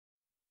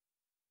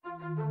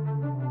Hello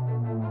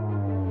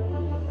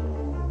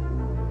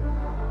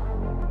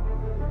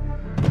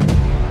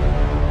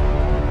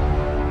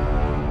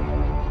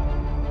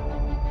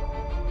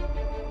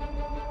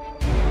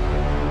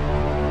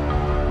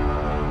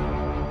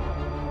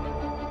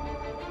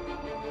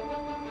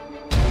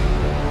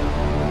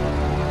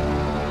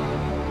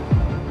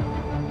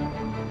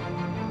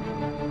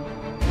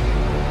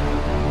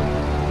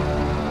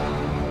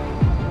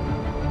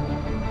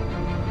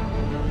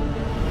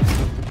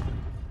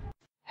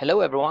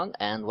everyone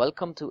and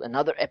welcome to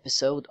another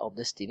episode of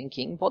the Stephen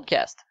King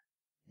podcast.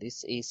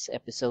 This is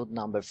episode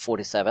number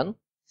 47.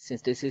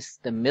 Since this is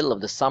the middle of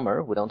the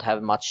summer, we don't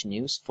have much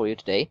news for you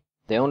today.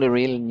 The only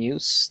real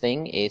news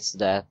thing is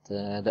that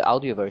the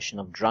audio version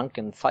of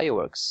Drunken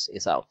Fireworks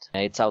is out.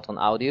 It's out on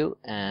audio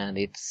and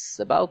it's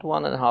about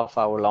 1.5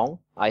 hours long.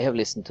 I have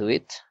listened to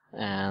it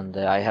and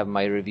I have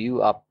my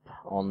review up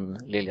on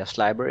Lilja's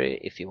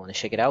library if you want to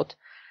check it out.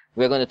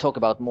 We're going to talk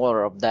about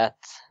more of that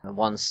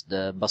once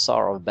the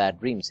Bazaar of Bad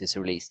Dreams is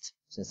released,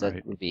 since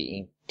that will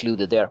be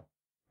included there.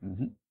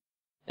 Mm-hmm.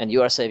 And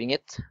you are saving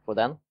it for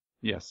then?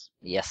 Yes.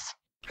 Yes.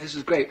 This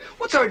is great.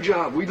 What's our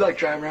job? We'd like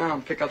drive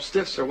around, pick up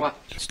stiffs or what?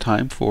 It's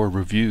time for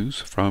reviews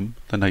from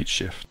the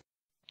NightShift.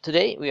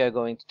 Today we are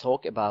going to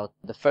talk about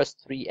the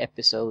first 3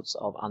 episodes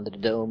of Under the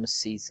Dome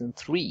Season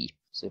 3.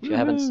 So if you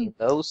haven't seen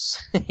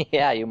those,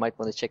 yeah, you might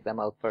want to check them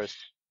out first.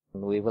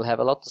 We will have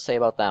a lot to say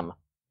about them.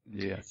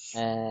 Yes.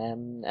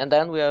 And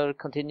then we are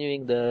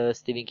continuing the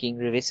Stephen King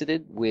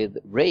Revisited with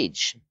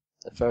Rage,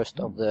 the first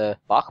of the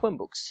Bachman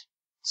books.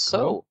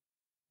 So,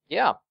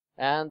 yeah,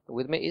 and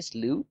with me is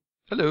Lou.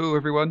 Hello,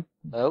 everyone.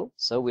 Oh,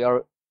 so we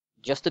are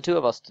just the two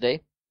of us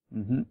today.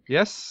 Mm-hmm.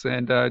 Yes,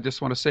 and I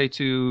just want to say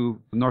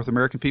to North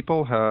American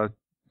people,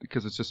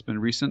 because it's just been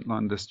recent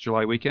on this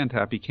July weekend,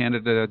 Happy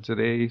Canada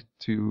Day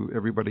to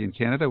everybody in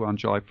Canada on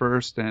July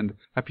 1st, and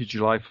Happy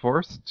July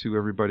 4th to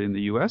everybody in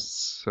the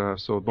U.S.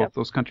 So both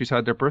those countries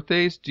had their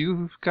birthdays. Do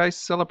you guys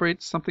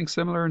celebrate something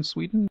similar in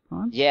Sweden,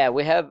 Hans? Yeah,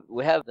 we have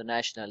the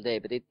National Day,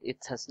 but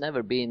it has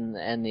never been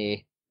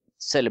any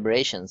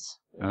celebrations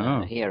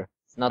here.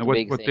 It's not a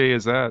big thing. What day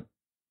is that?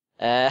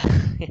 I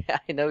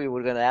know you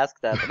were going to ask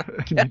that.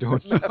 You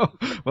don't know.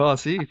 Well,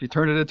 see, if you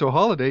turn it into a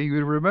holiday, you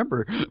would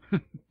remember.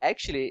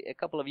 Actually, a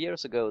couple of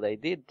years ago, they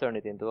did turn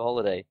it into a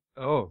holiday.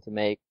 Oh. To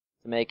make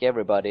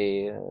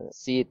everybody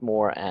see it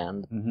more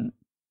and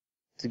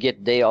to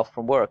get day off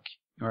from work.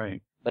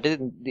 Right. But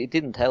it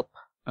didn't help.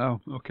 Oh,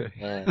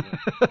 okay.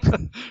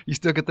 You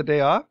still get the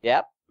day off?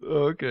 Yep.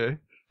 Okay.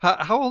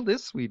 How old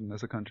is Sweden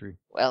as a country?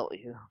 Well,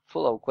 you're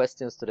full of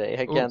questions today.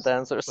 I can't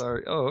answer.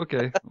 Sorry. Oh,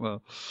 okay.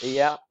 Well.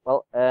 Yeah.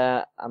 Well,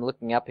 I'm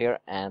looking up here,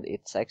 and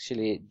it's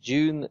actually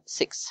June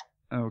 6th.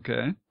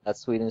 Okay. That's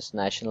Sweden's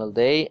National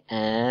Day,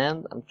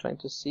 and I'm trying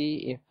to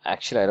see if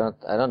actually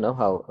I don't know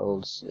how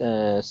old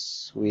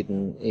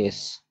Sweden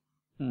is.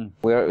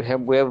 We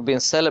have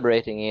been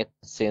celebrating it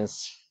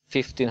since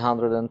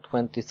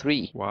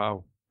 1523.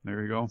 Wow.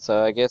 There you go.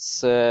 So I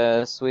guess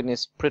Sweden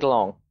is pretty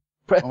long.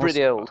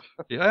 Pretty old.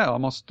 Yeah,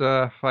 almost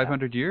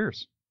 500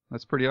 years.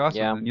 That's pretty awesome.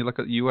 Yeah. And you look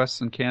at the U.S.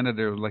 and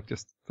Canada, like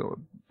just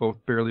both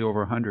barely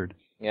over 100.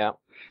 Yeah.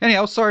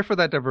 Anyhow, sorry for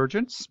that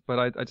divergence, but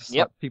I just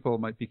thought people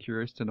might be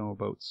curious to know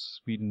about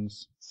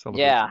Sweden's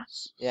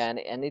celebrations. Yeah,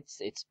 and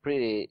it's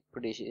pretty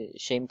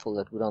shameful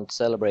that we don't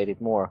celebrate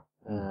it more.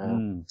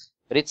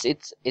 But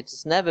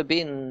it's never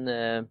been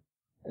a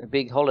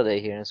big holiday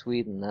here in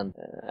Sweden, and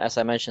as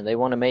I mentioned, they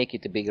want to make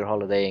it a bigger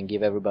holiday and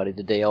give everybody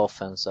the day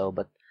off and so,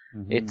 but.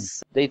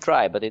 They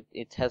try, but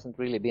it hasn't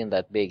really been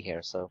that big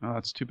here. So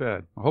that's too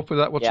bad. Hopefully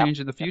that will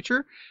change in the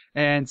future.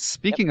 And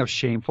speaking of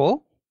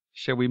shameful,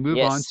 shall we move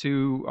on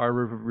to our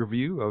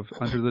review of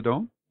Under the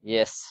Dome?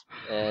 Yes.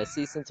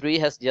 Season 3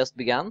 has just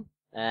begun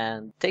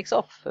and takes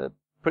off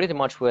pretty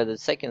much where the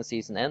second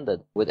season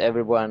ended, with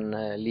everyone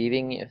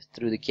leaving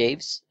through the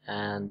caves,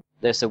 and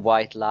there's a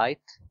white light.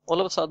 All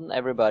of a sudden,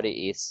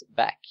 everybody is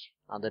back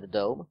under the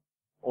dome,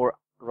 or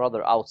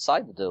rather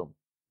outside the dome.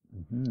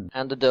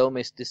 And the dome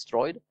is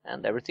destroyed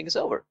and everything is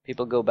over.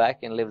 People go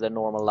back and live their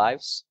normal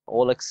lives,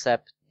 all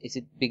except, is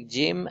it Big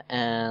Jim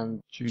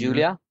and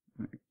Julia?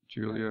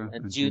 Julia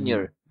and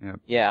Junior. Yep.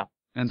 Yeah.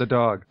 And the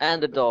dog.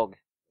 And the dog.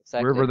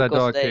 Exactly. Wherever that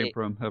dog came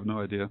from, have no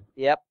idea.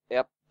 Yep.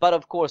 But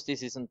of course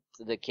this isn't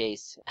the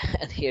case.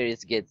 And here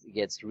it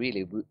gets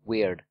really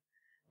weird.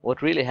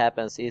 What really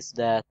happens is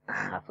that,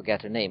 I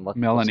forgot her name. What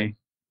Melanie.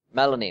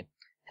 Melanie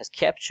has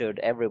captured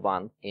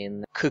everyone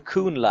in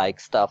cocoon-like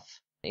stuff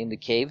in the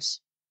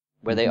caves,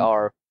 where they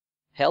are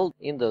held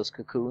in those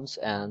cocoons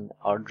and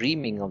are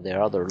dreaming of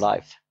their other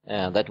life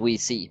that we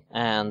see.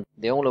 And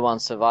the only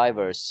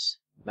survivors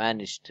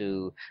manage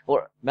to,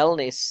 or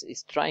Melanie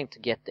is trying to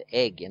get the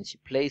egg, and she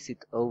places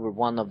it over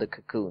one of the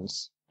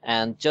cocoons.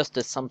 And just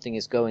as something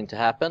is going to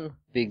happen,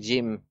 Big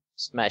Jim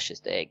smashes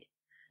the egg,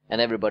 and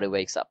everybody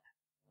wakes up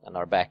and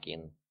are back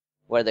in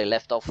where they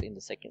left off in the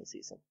second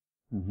season.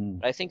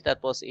 I think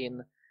that was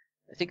the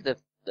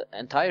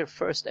entire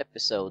first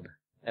episode.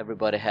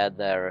 Everybody had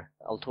their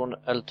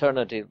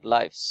alternative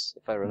lives,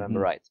 if I remember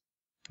right.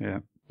 Yeah.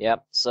 Yeah.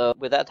 So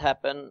with that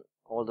happen,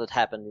 all that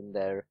happened in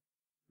their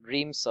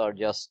dreams are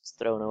just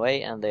thrown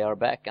away and they are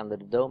back under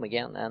the dome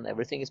again and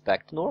everything is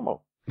back to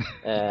normal.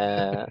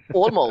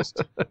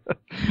 Almost.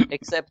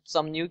 Except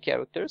some new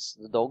characters.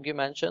 The dog you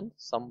mentioned.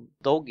 Some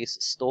dog is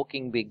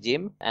stalking Big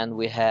Jim. And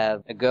we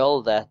have a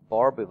girl that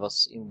Barbie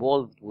was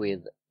involved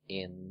with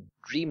in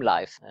dream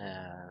life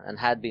and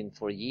had been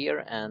for a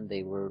year, and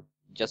they were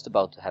just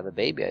about to have a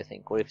baby, I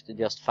think. Or if they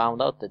just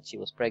found out that she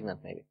was pregnant,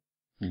 maybe.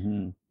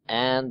 Mm-hmm.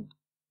 And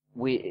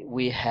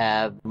we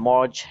have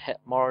Marge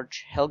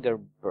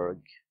Helgenberg.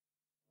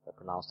 If I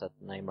pronounce that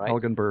name right.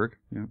 Helgenberg,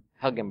 yeah.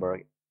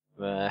 Helgenberg.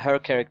 Her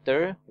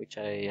character, which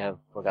I have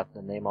forgotten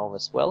the name of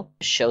as well,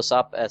 shows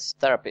up as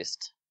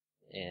therapist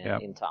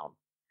in town.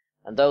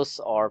 And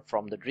those are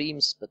from the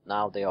dreams, but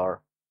now they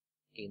are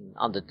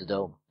under the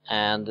dome.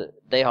 And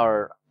they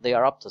are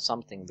up to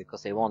something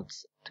because they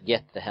want to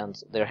get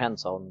their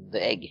hands on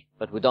the egg,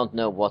 but we don't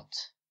know what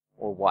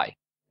or why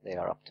they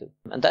are up to.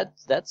 And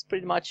that's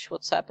pretty much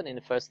what's happened in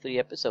the first 3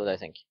 episodes, I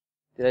think.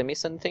 Did I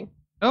miss anything?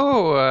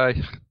 Oh,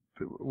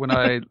 when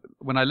I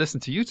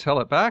listen to you tell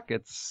it back,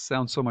 it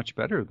sounds so much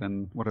better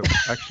than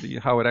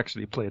how it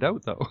actually played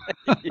out, though.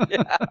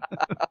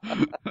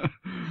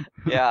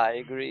 Yeah, I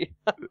agree.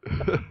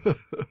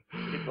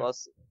 It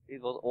was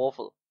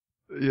awful.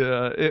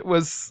 Yeah, it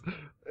was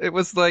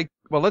like,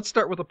 well, let's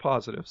start with the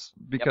positives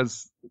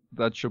because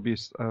that should be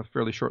a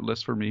fairly short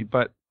list for me.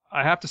 But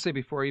I have to say,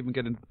 before I even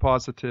get into the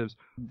positives,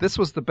 this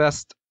was the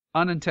best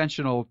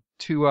unintentional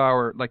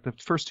 2-hour, like the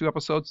first 2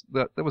 episodes,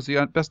 that was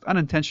the best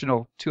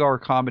unintentional 2-hour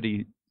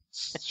comedy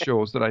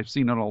shows that I've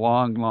seen in a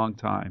long, long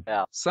time.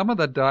 Yeah. Some of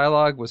the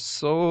dialogue was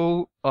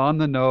so on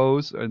the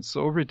nose and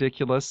so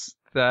ridiculous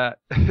that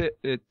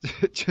it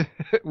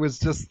was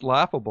just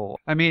laughable.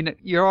 I mean,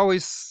 you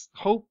always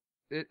hope.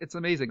 It's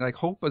amazing. Like,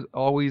 hope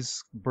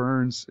always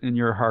burns in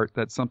your heart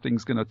that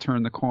something's going to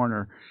turn the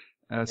corner.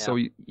 So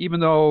even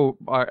though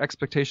our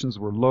expectations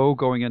were low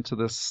going into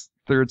this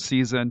 3rd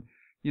season,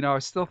 I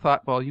still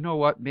thought, well, you know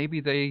what? Maybe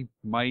they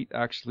might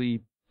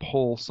actually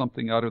pull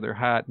something out of their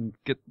hat and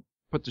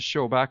put the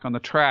show back on the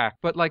track.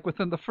 But like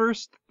within the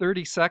first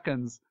 30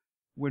 seconds,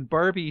 when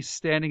Barbie's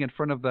standing in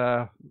front of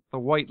the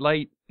white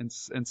light and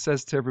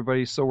says to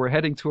everybody, "So we're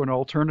heading to an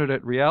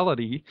alternate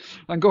reality,"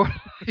 I'm going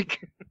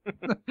like,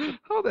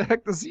 how the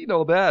heck does he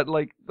know that?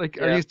 Like,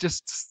 are you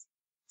just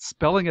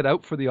spelling it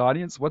out for the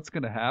audience? What's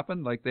going to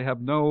happen? Like, they have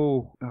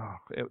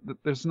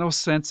there's no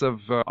sense of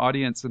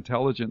audience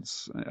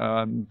intelligence.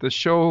 The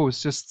show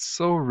is just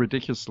so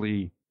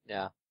ridiculously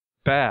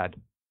bad.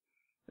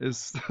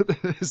 Is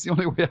the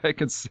only way I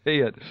can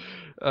say it.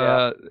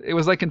 It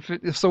was like,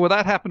 so when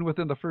that happened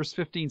within the first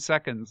 15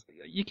 seconds,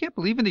 you can't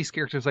believe in these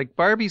characters. Like,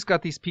 Barbie's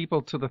got these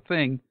people to the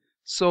thing,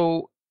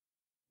 so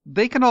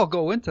they can all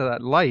go into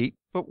that light,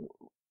 but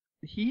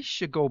he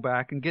should go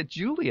back and get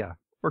Julia.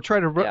 Or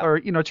try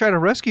to try to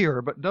rescue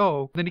her, but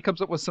no. Then he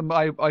comes up with some,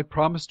 I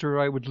promised her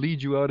I would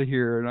lead you out of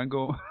here, and I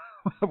go,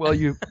 well,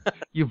 you've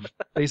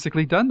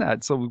basically done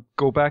that, so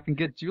go back and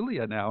get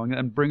Julia now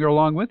and bring her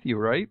along with you,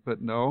 right?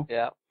 But no.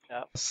 Yeah.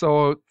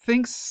 So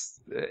things,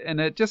 and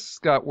it just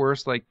got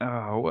worse. Like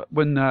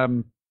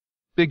when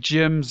Big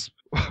Jim's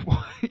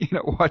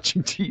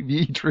watching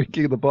TV,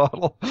 drinking the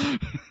bottle. And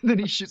then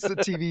he shoots the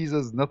TV. He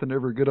says, "Nothing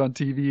ever good on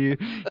TV."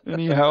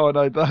 Anyhow, and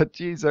I thought,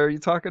 geez, are you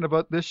talking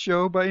about this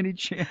show by any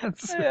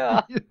chance?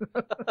 Yeah.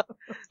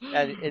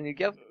 and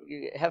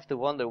you have to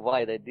wonder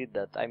why they did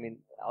that. I mean,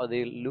 are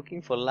they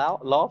looking for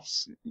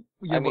laughs?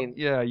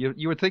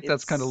 You would think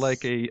that's kind of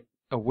like a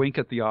wink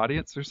at the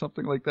audience or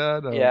something like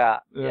that.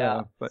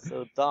 But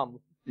so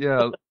dumb.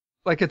 Yeah,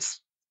 like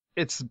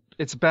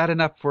it's bad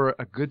enough for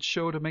a good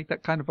show to make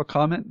that kind of a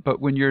comment, but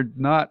when you're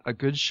not a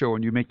good show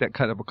and you make that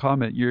kind of a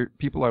comment,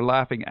 people are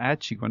laughing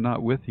at you and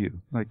not with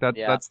you. Like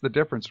that's the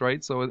difference,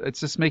 right? So it's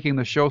just making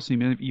the show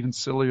seem even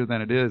sillier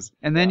than it is.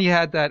 And then you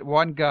had that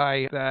one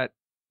guy that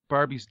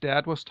Barbie's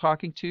dad was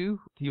talking to.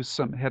 He was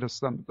some head of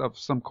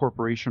some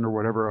corporation or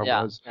whatever it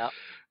was. Yeah.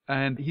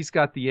 And he's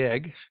got the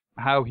egg.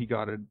 How he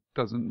got it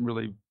doesn't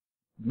really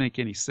make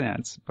any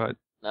sense, but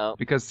no,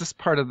 because this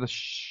part of the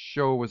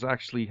show was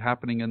actually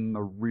happening in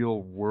the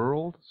real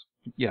world.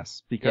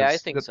 Yes, because I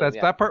think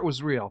that part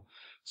was real.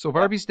 So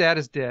Barbie's dad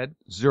is dead.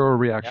 Zero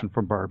reaction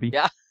from Barbie.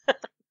 Yeah,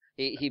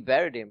 he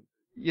buried him.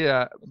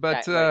 Yeah,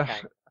 but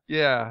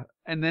yeah,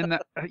 and then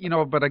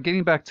but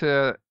getting back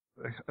to,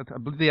 I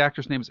believe the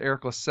actor's name is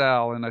Eric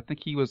LaSalle, and I think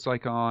he was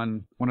like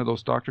on one of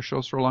those doctor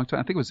shows for a long time.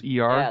 I think it was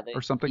ER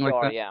or something like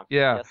that. Yeah.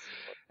 Yes.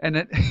 And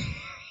it.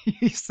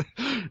 He's,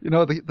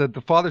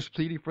 the father's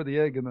pleading for the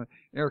egg, and the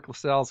Eric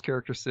LaSalle's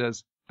character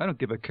says, "I don't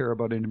give a care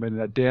about anybody in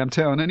that damn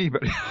town,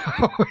 anybody."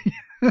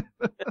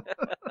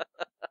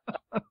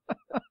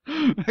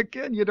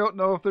 Again, you don't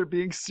know if they're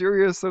being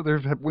serious or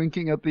they're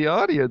winking at the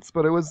audience,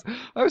 but I was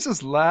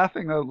just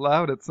laughing out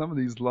loud at some of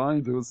these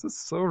lines. It was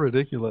just so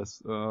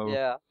ridiculous.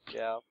 Yeah.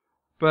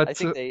 But I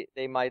think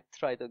they might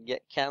try to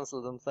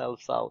cancel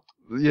themselves out.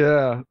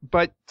 Yeah,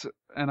 but,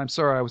 and I'm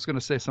sorry, I was going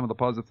to say some of the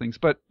positive things,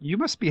 but you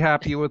must be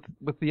happy with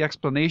the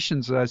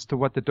explanations as to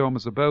what the dome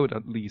is about,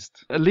 at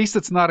least. At least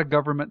it's not a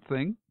government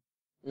thing.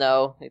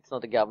 No, it's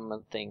not a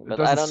government thing. But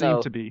it doesn't I don't know.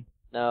 seem to be.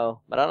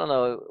 No, but I don't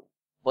know.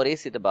 What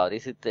is it about?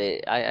 Is it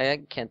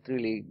I can't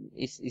really.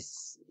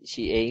 Is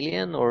she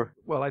alien or?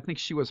 Well, I think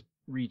she was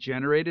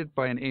regenerated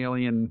by an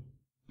alien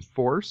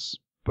force,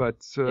 but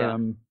Yeah.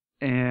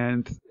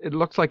 and it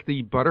looks like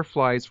the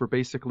butterflies were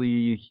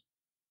basically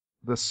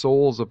the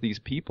souls of these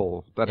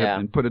people that had Yeah.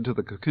 been put into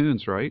the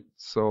cocoons, right?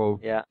 So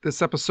Yeah.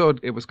 this episode,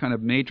 it was kind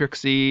of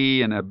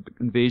Matrixy and an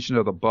invasion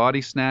of the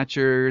body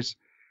snatchers.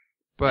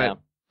 But Yeah.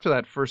 for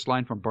that first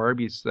line from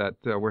Barbie's that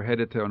we're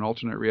headed to an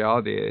alternate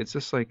reality, it's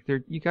just like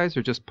you guys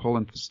are just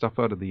pulling stuff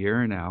out of the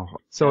air now.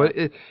 So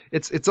Yeah.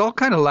 it's all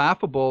kind of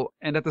laughable,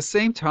 and at the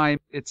same time,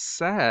 it's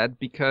sad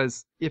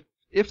because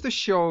if the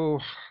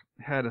show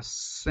had a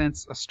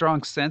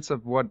strong sense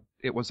of what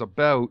it was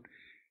about,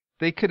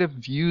 they could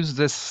have used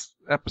this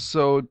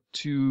episode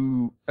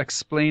to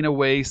explain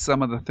away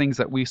some of the things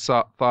that we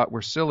thought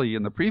were silly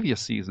in the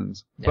previous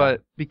seasons. Yeah.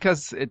 But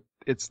because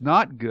it's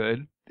not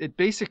good, it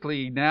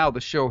basically now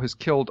the show has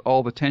killed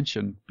all the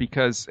tension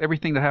because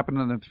everything that happened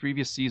in the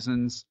previous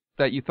seasons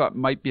that you thought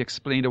might be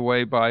explained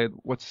away by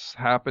what's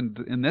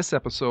happened in this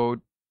episode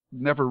they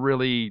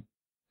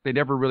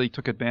never really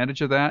took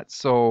advantage of that.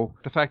 So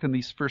the fact in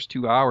these first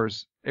 2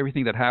 hours,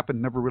 everything that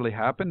happened never really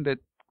happened. It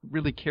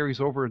really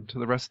carries over into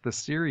the rest of the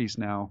series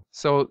now.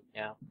 So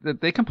Yeah.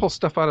 they can pull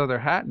stuff out of their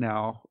hat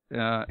now,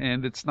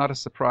 and it's not a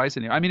surprise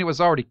anymore. I mean,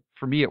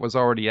 for me, it was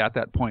already at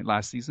that point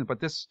last season, but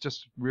this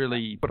just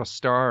really put a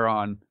star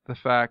on the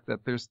fact that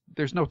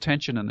there's no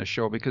tension in the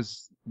show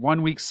because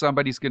one week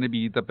somebody's going to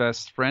be the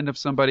best friend of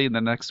somebody, and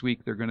the next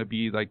week they're going to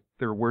be like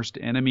their worst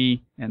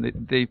enemy, and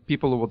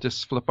people will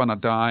just flip on a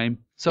dime.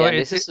 So yeah,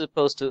 this is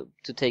supposed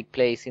to take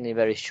place in a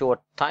very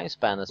short time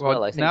span as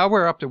well, I think. Now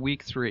we're up to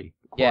week 3.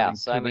 Yeah,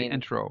 so to I the mean,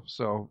 intro.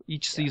 So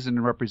each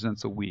season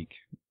represents a week,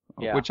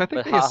 Yeah, which I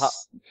think but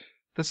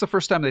this is the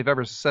first time they've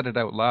ever said it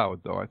out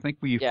loud, though. I think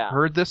we've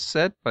heard this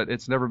said, but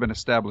it's never been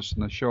established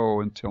in the show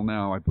until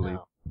now, I believe.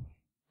 No.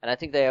 And I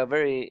think they are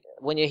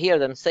when you hear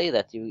them say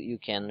that, you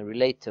can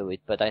relate to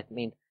it. But I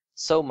mean,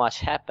 so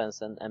much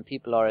happens, and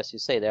people are, as you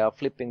say, they are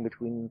flipping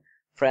between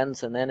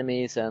friends and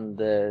enemies and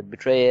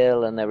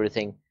betrayal and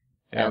everything.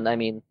 Yeah. And I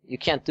mean, you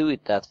can't do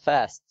it that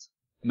fast.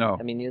 No.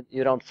 I mean,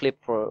 you don't flip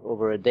for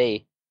over a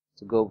day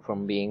to go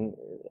from being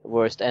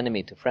worst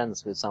enemy to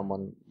friends with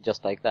someone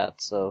just like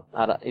that. So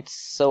it's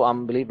so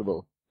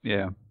unbelievable.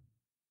 Yeah.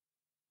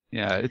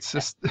 Yeah, it's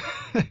just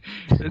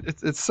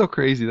it's so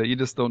crazy that you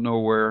just don't know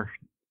where.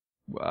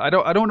 I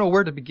don't know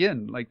where to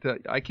begin. Like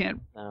I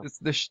can't. No.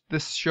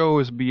 This show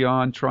is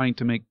beyond trying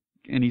to make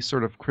any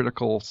sort of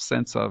critical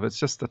sense of. It's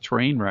just a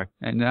train wreck,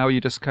 and now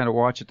you just kind of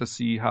watch it to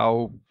see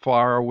how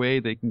far away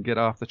they can get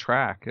off the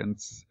track. And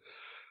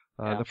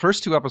the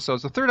first 2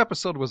 episodes, the third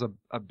episode was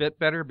a bit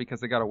better because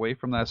they got away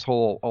from this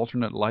whole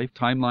alternate life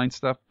timeline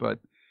stuff. But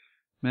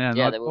man,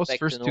 they were those back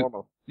first to 2,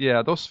 normal.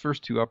 those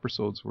first 2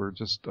 episodes were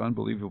just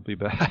unbelievably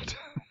bad.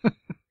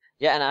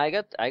 Yeah, and I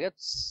got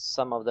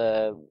some of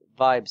the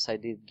vibes I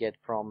did get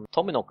from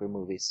Tommyknocker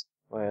movies,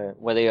 where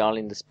they are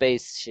in the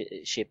space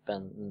ship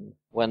and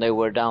when they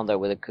were down there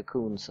with the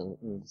cocoons,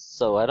 and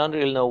so I don't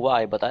really know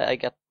why, but I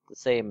got the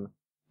same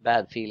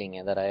bad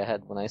feeling that I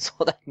had when I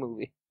saw that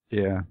movie.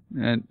 Yeah,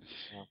 and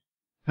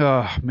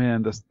oh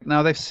man,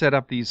 now they've set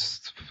up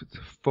these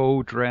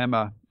faux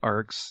drama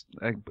arcs.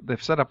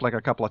 They've set up like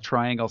a couple of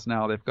triangles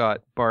now. They've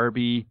got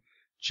Barbie,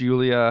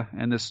 Julia,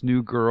 and this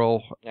new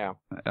girl,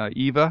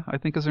 Eva, I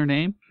think is her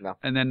name. Yeah.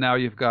 And then now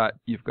you've got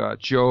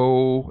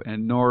Joe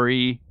and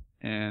Nori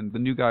and the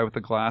new guy with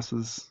the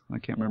glasses. I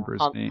can't remember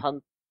his name.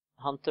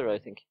 Hunter, I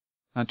think.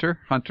 Hunter,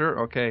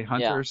 okay,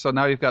 Hunter. Yeah. So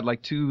now you've got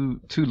like two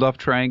love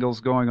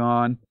triangles going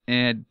on,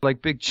 and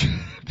like Big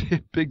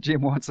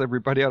Jim wants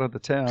everybody out of the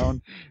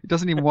town. He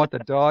doesn't even want the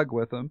dog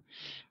with him,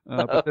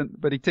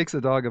 but he takes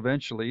the dog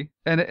eventually,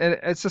 and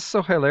it's just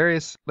so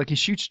hilarious. Like he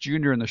shoots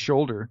Junior in the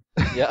shoulder.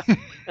 Yeah.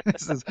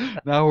 Says,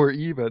 now we're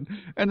even,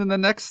 and then the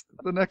next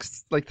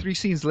like 3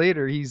 scenes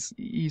later,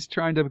 he's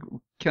trying to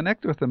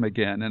connect with him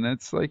again, and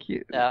it's like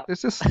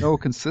there's just no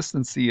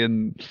consistency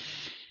in.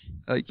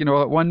 Like,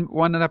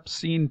 one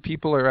scene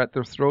people are at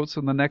their throats,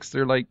 and the next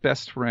they're like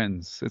best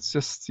friends. It's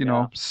just,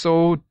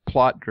 so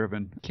plot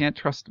driven. Can't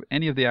trust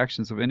any of the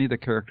actions of any of the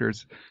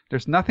characters.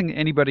 There's nothing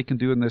anybody can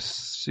do in this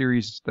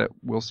series that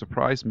will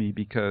surprise me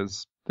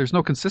because there's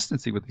no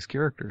consistency with these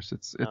characters.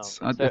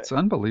 It's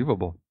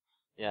unbelievable.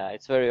 Yeah,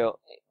 it's very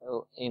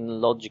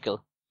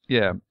illogical.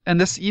 Yeah, and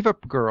this Eva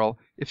girl,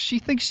 if she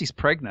thinks she's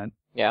pregnant,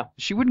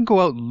 she wouldn't go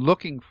out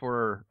looking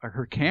for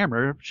her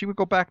camera. She would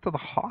go back to the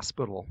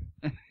hospital,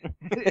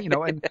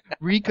 and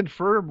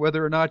reconfirm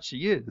whether or not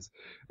she is.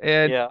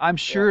 And I'm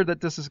sure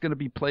that this is going to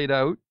be played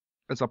out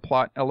as a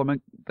plot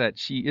element that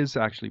she is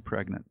actually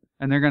pregnant.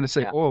 And they're going to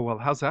say, oh, well,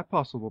 how's that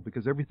possible?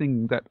 Because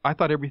everything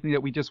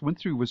that we just went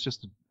through was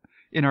just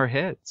in our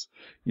heads,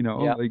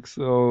 like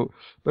so.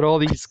 But all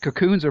these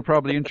cocoons are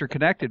probably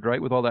interconnected,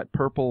 right? With all that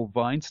purple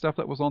vine stuff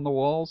that was on the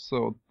walls.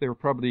 So they were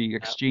probably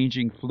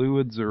exchanging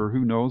fluids or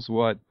who knows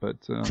what. But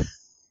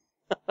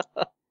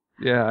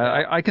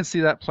I can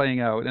see that playing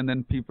out. And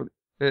then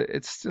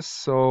it's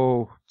just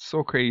so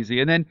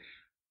crazy. And then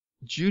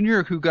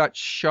Junior who got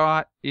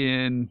shot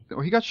in.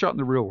 Oh, he got shot in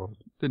the real world,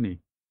 didn't he?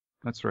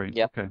 That's right.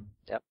 Yep. Okay.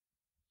 Yep.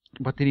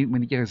 But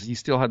then he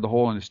still had the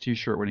hole in his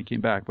t-shirt when he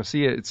came back. But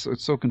see, it's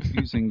so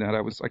confusing that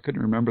I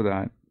couldn't remember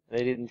that.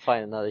 They didn't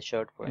find another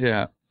shirt for him.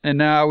 Yeah. And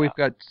now we've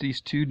got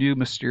these two new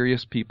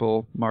mysterious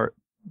people,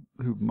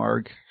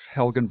 Marg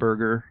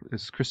Helgenberger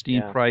is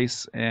Christine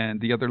Price, and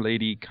the other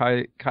lady,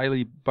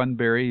 Kylie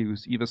Bunbury,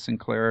 who's Eva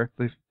Sinclair.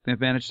 They've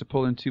managed to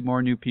pull in two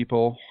more new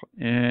people,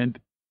 and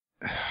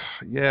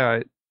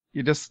you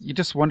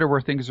just wonder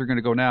where things are going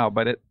to go now.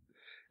 But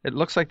it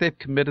looks like they've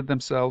committed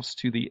themselves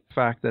to the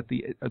fact that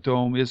the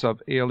dome is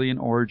of alien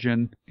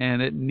origin,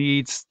 and it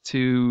needs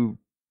to.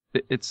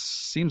 It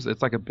seems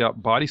it's like a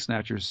Body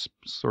Snatchers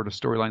sort of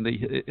storyline.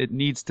 It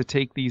needs to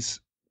take these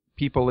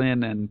people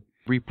in and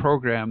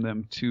reprogram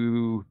them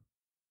to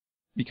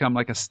become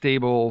like a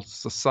stable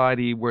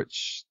society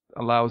which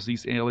allows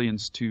these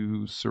aliens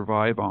to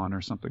survive on,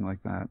 or something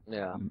like that.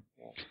 Yeah.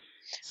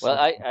 Well,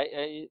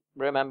 I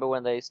remember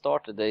when they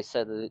started, they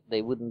said that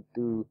they wouldn't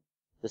do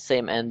the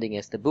same ending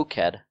as the book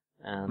had.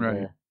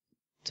 And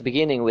to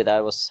beginning with,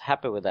 I was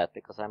happy with that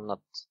because I'm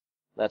not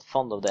that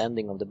fond of the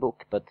ending of the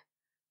book. But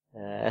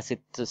as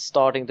it's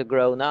starting to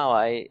grow now,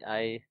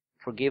 I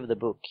forgive the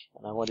book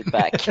and I want it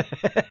back.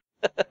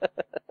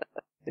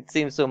 It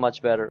seems so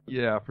much better.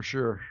 Yeah, for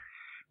sure.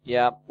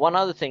 Yeah, one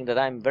other thing that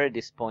I'm very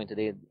disappointed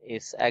in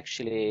is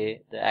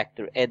actually the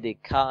actor Eddie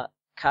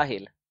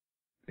Cahill.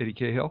 Eddie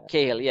Cahill?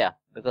 Cahill, yeah,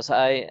 because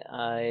I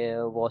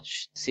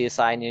watched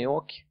CSI New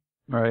York,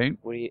 right,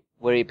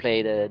 where he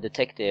played a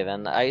detective,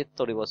 and I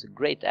thought he was a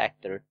great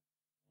actor,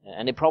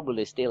 and he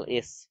probably still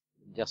is,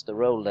 just a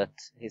role that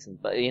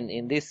isn't. But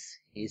in this,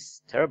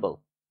 he's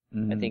terrible.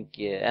 I think,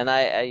 and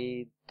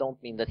I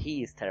don't mean that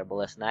he is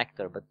terrible as an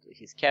actor, but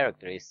his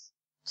character is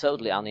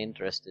totally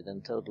uninterested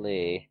and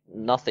totally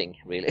nothing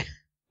really.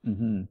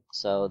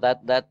 So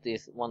that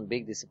is one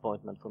big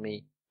disappointment for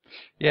me.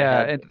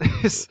 Yeah, and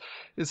his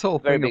whole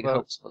very thing big about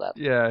hopes for that.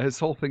 Yeah, his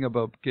whole thing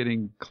about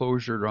getting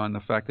closure on the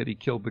fact that he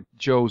killed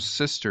Joe's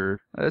sister.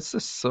 It's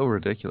just so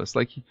ridiculous.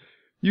 Like,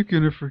 you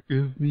gonna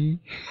forgive me?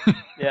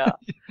 Yeah,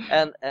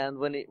 and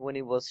when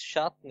he was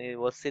shot and he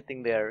was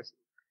sitting there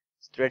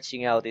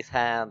stretching out his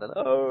hand and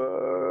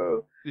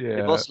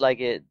it was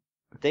like a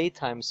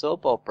daytime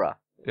soap opera.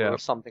 Or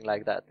something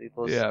like that. It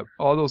was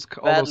all those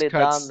badly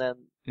cuts. done,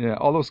 and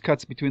all those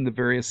cuts between the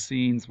various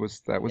scenes was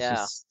I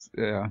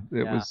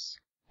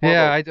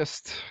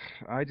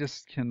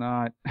just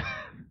cannot.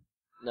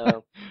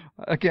 No,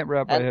 I can't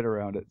wrap my head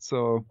around it.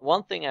 So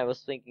one thing I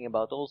was thinking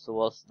about also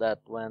was that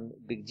when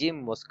Big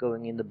Jim was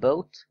going in the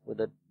boat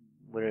where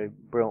he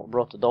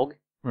brought the dog,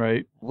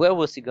 right? Where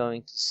was he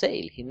going to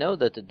sail? He know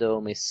that the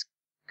dome is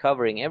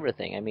covering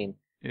everything. I mean.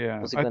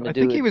 Yeah, I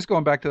think he was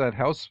going back to that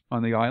house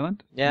on the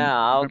island.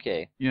 Yeah,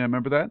 okay. Yeah,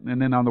 remember that?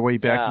 And then on the way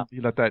back, he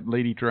let that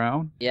lady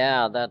drown.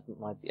 Yeah, that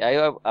might be.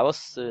 I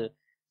was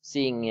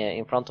seeing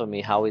in front of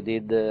me how he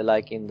did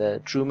like in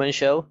the Truman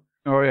Show.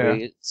 Oh yeah. Where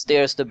he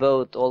steers the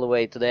boat all the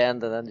way to the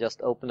end and then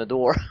just open the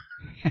door,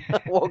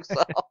 and walks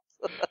out.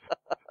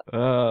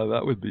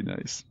 That would be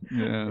nice.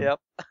 Yeah.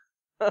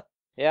 Yep.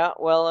 Yeah.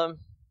 Well,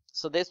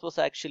 so this was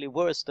actually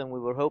worse than we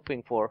were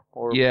hoping for,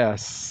 or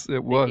yes,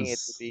 it was. Thinking it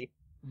would be.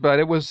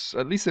 But at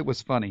least it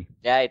was funny.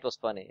 Yeah, it was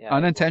funny. Yeah,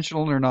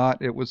 unintentional or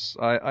not, it was.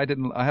 I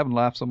haven't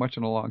laughed so much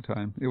in a long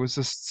time. It was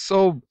just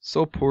so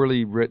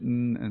poorly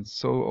written and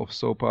so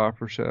soap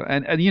opera show.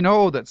 And you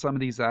know that some of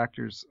these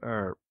actors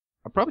are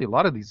probably a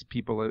lot of these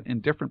people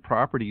in different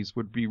properties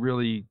would be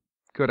really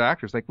good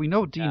actors. Like we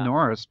know Dean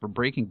Norris from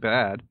Breaking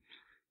Bad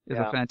is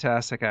a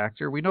fantastic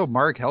actor. We know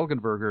Marg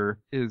Helgenberger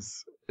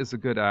is a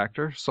good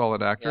actor,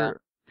 solid actor.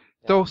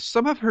 Though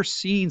some of her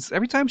scenes,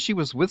 every time she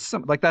was with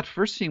like that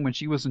first scene when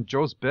she was in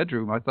Joe's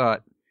bedroom, I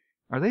thought,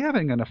 are they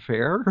having an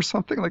affair or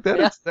something like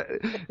that?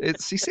 Yeah.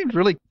 She seemed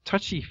really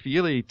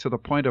touchy-feely to the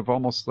point of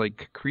almost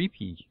like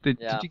creepy. Did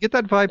you get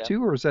that vibe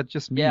too, or is that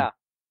just me?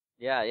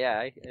 Yeah,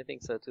 I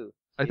think so too.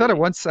 I thought at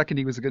one second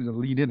he was going to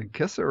lean in and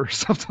kiss her or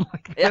something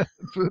like that.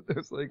 Yeah. It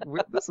was like,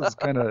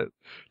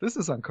 this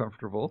is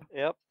uncomfortable.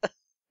 Yep.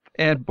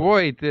 And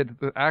boy, did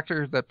the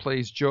actor that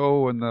plays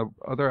Joe and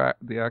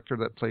the actor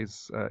that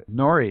plays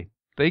Nori,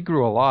 they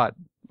grew a lot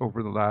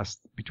over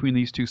between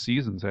these two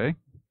seasons, eh?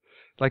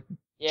 Like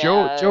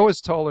Joe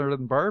is taller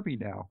than Barbie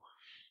now.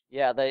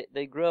 Yeah,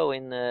 they grow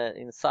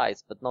in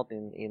size, but not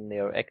in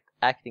their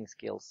acting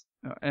skills.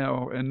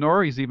 And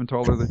Nori's even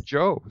taller than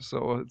Joe,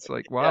 so it's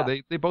like wow,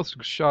 they both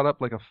shot up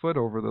like a foot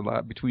over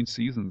the between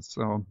seasons.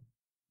 So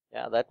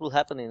yeah, that will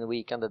happen in a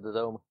week under the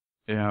dome.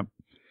 Yeah.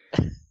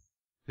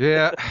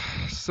 Yeah,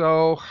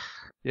 so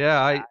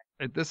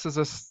this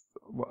is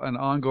an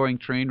ongoing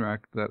train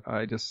wreck that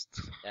I just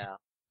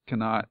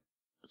cannot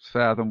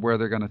fathom where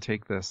they're going to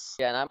take this.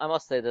 Yeah, and I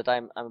must say that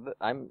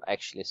I'm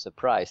actually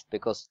surprised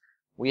because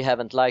we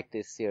haven't liked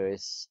this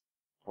series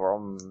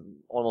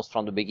almost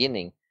from the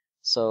beginning.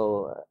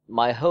 So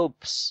my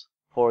hopes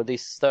for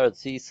this third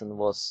season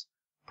was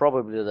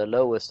probably the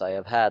lowest I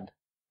have had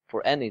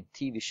for any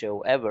TV show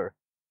ever,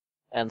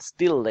 and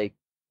still they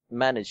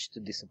managed to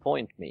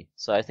disappoint me.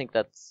 So I think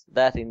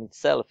that in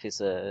itself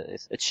is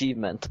is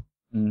achievement.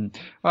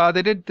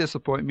 They did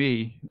disappoint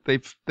me.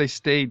 They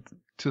stayed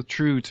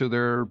true to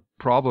their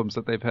problems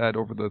that they've had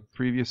over the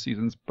previous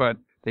seasons, but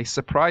they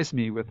surprised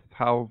me with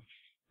how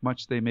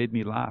much they made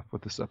me laugh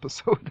with this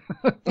episode.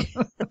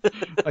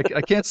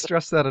 I can't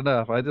stress that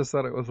enough. I just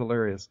thought it was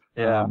hilarious.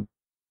 Yeah.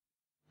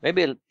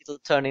 Maybe it'll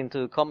turn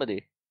into a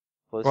comedy.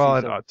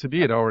 Well, to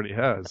me it already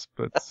has,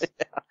 but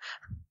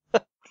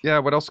yeah,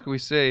 what else can we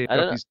say? I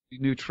don't know. These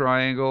new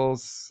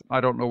triangles.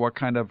 I don't know what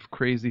kind of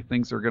crazy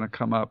things are going to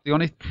come up. The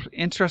only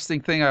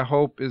interesting thing I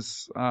hope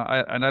is,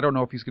 and I don't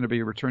know if he's going to be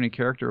a returning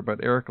character,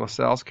 but Eric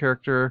LaSalle's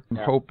character, I'm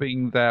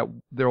hoping that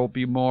there will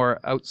be more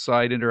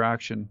outside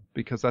interaction,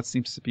 because that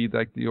seems to be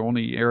like the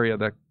only area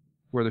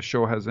where the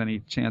show has any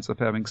chance of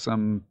having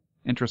some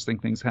interesting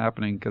things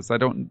happening, because I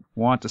don't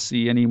want to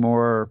see any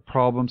more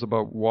problems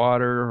about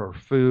water or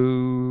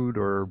food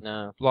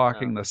or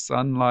blocking the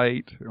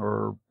sunlight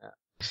or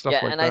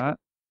stuff like that.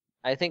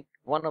 I think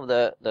one of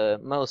the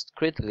most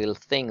critical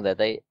thing that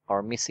they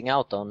are missing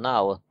out on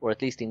now, or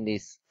at least in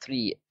these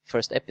 3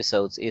 first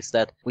episodes, is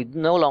that we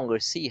no longer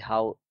see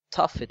how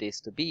tough it is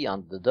to be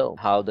under the dome,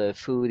 how the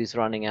food is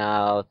running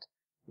out,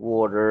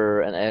 water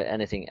and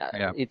anything.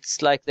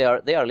 It's like they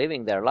are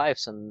living their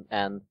lives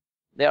and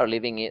they are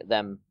living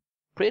them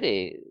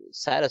pretty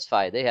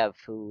satisfied. They have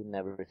food and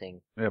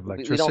everything. They have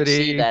electricity. We don't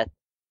see that.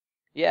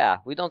 Yeah,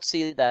 we don't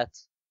see that.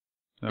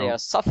 No. They are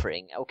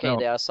suffering. Okay, No.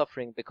 They are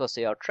suffering because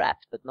they are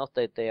trapped, but not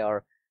that they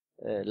are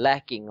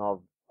lacking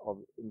of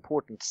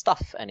important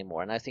stuff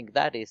anymore. And I think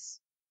that is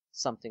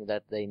something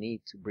that they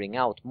need to bring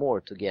out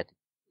more to get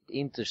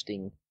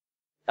interesting.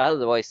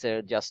 Otherwise,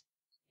 they're just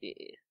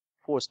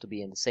forced to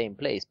be in the same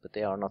place, but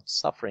they are not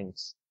suffering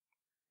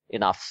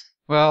enough.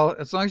 Well,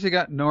 as long as you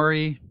got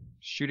Nori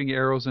shooting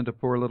arrows into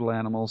poor little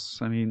animals,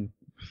 I mean,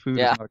 food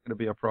is not going to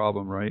be a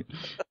problem, right?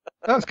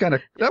 That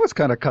was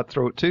kind of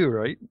cutthroat too,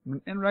 right?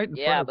 And right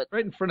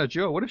in front of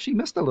Joe. What if she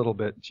missed a little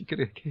bit? She could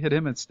have hit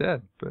him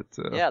instead. But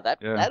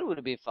that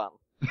would be fun.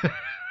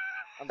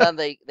 And then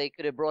they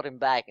could have brought him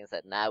back and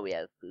said, "Now we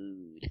have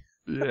food."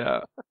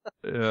 Yeah.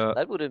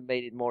 That would have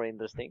made it more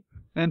interesting.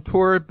 And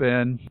poor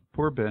Ben.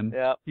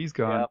 Yeah. He's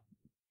gone.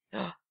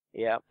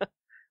 Yeah.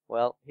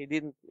 Well, he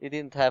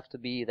didn't have to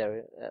be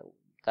there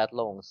that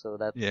long, so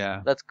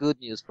that's good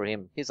news for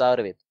him. He's out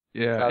of it.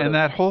 Yeah, and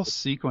that whole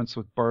sequence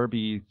with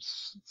Barbie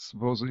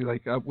supposedly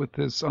like with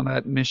this on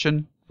that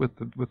mission with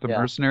the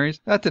mercenaries,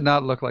 that did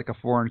not look like a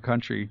foreign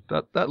country.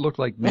 That looked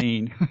like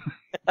Maine.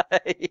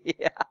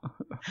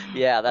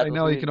 Yeah. That I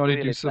know you can only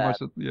really do so bad.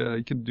 much.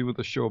 You can do with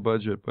a show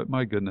budget, but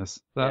my goodness,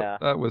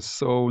 that was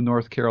so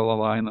North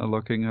Carolina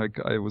looking.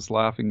 I was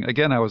laughing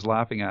again. I was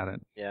laughing at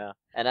it. Yeah,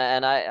 and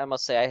I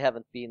must say I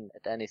haven't been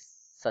at any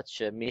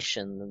such a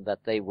mission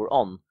that they were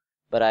on.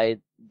 But I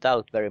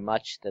doubt very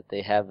much that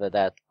they have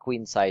that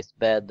queen-sized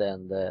bed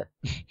and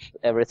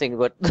everything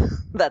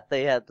that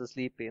they had to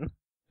sleep in.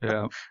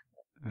 Yeah.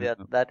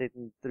 That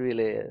didn't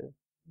really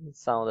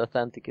sound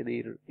authentic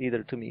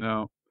either to me.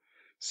 No.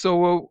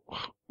 So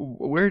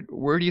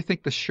where do you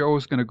think the show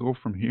is going to go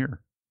from here?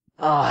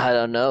 Oh, I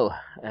don't know.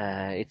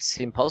 It's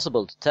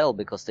impossible to tell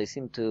because they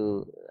seem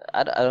to.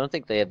 I don't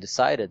think they have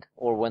decided.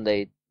 Or when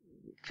they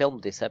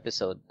filmed this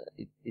episode,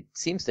 it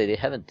seems that they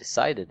haven't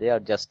decided. They are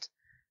just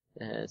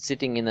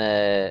sitting in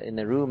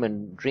a room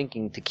and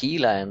drinking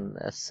tequila, and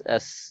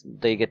as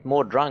they get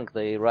more drunk,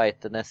 they write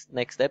the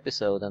next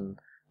episode, and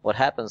what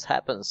happens.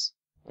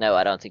 No,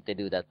 I don't think they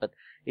do that, but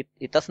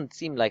it doesn't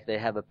seem like they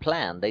have a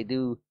plan. They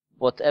do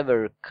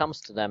whatever comes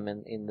to them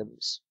in the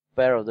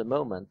spur of the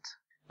moment.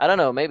 I don't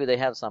know, maybe they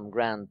have some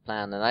grand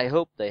plan, and I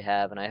hope they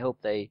have, and I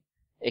hope they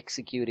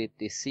execute it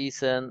this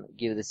season,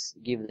 give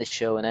the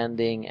show an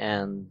ending,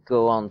 and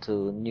go on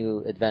to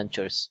new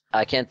adventures.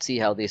 I can't see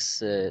how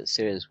this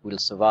series will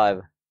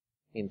survive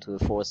into a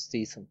 4th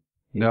season.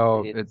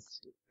 No,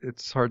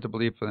 it's hard to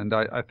believe, and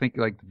I think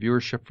like the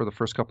viewership for the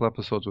first couple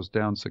episodes was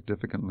down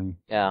significantly.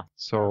 Yeah.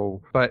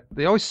 So, but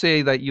they always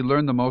say that you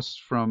learn the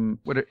most from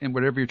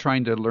whatever you're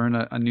trying to learn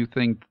a new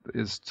thing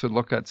is to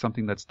look at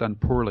something that's done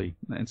poorly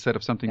instead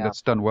of something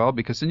that's done well,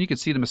 because then you can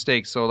see the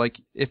mistakes. So like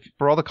if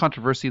for all the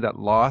controversy that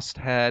Lost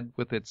had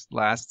with its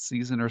last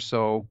season or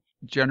so,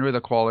 generally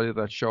the quality of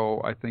that show,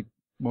 I think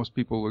most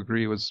people will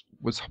agree was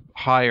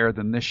higher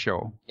than this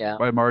show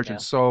by a margin.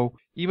 Yeah. So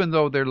even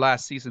though their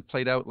last season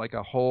played out like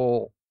a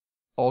whole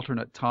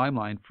alternate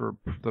timeline for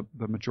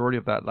the majority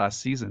of that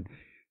last season,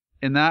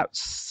 in that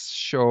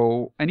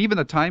show, and even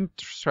the time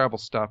travel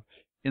stuff,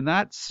 in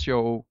that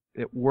show,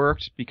 it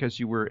worked because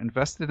you were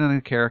invested in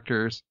the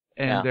characters,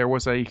 and there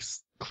was a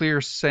clear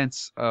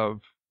sense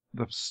of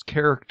the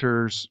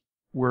characters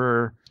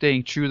were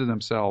staying true to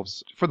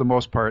themselves for the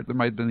most part. There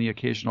might have been the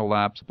occasional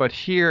lapse, but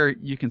here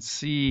you can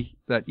see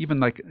that even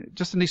like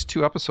just in these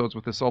 2 episodes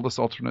with all this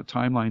alternate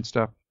timeline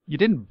stuff, you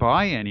didn't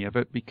buy any of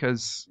it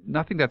because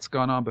nothing that's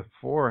gone on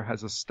before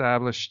has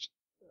established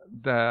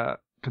the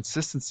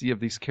consistency of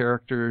these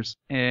characters,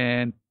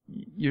 and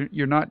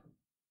you're not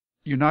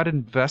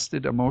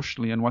invested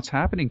emotionally in what's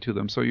happening to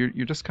them. So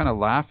you're just kind of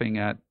laughing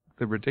at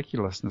the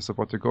ridiculousness of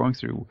what they're going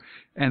through.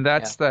 And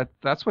that's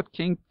what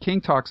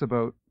King talks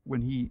about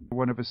when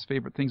one of his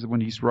favorite things when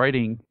he's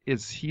writing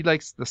is he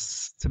likes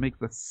to make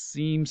the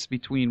seams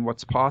between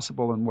what's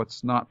possible and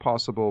what's not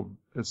possible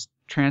as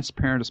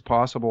transparent as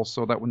possible,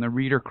 so that when the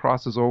reader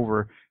crosses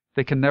over,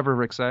 they can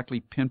never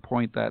exactly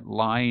pinpoint that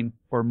line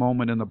or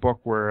moment in the book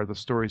where the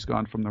story's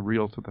gone from the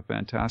real to the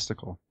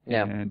fantastical.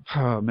 Yeah. And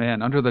oh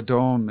man, Under the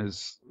Dome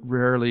is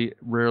rarely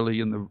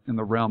in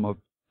the realm of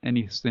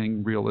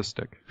anything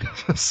realistic.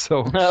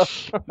 So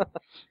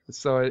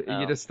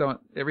you just don't.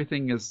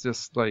 Everything is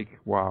just like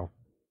wow.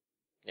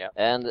 Yeah.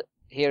 And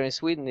here in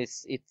Sweden,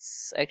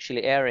 it's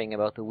actually airing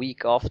about a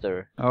week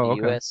after the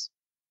US,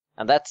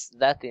 and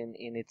that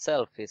in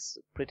itself is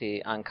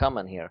pretty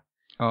uncommon here.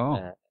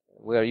 Oh.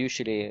 We are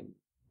usually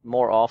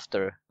more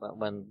after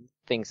when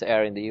things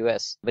air in the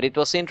US. But it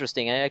was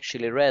interesting. I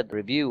actually read a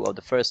review of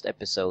the first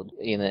episode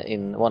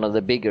in one of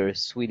the bigger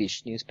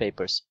Swedish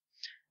newspapers,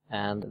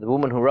 and the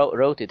woman who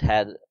wrote it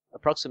had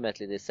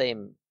approximately the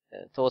same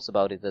thoughts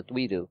about it that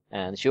we do.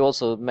 And she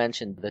also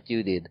mentioned that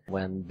you did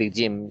when Big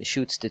Jim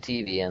shoots the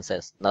TV and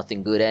says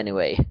nothing good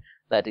anyway,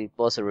 that it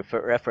was a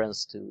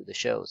reference to the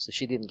show. So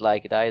she didn't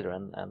like it either,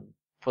 and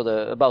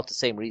for about the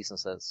same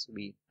reasons as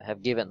we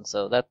have given.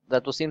 So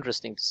that was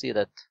interesting to see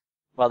that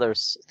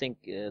others think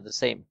the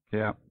same.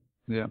 Yeah,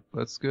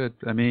 that's good.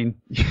 I mean,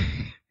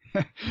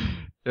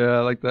 yeah,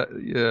 like that.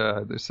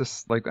 Yeah, there's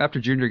just like after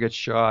Junior gets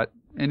shot,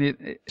 and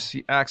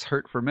he acts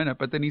hurt for a minute,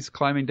 but then he's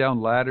climbing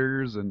down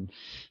ladders and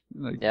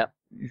like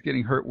he's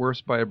getting hurt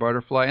worse by a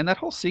butterfly. And that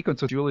whole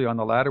sequence with Julia on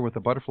the ladder with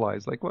the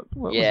butterflies, like what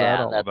was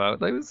that all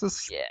about? Like, it was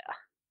just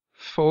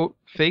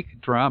fake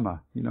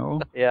drama, you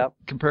know? Yeah.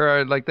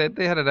 Compare like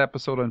they had an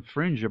episode on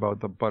Fringe about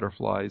the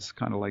butterflies,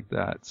 kind of like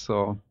that.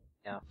 So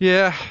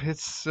yeah,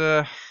 it's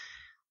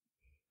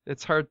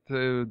hard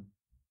to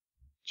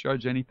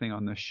judge anything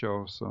on this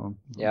show. So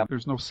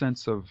there's no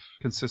sense of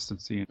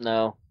consistency.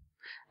 No.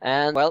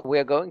 And well, we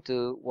are going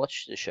to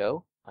watch the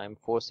show. I'm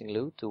forcing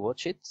Lou to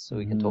watch it so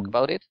we can talk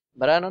about it.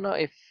 But I don't know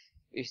if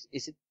is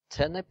it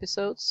 10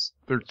 episodes?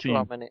 13.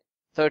 How many?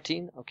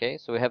 13. Okay,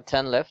 so we have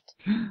 10 left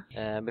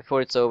before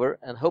it's over,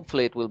 and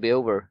hopefully it will be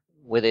over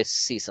with this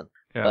season.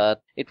 Yeah.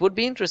 But it would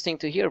be interesting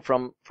to hear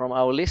from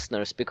our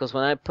listeners, because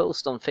when I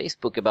post on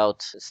Facebook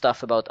about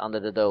stuff about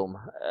Under the Dome,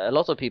 a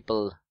lot of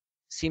people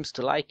seems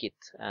to like it,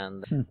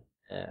 and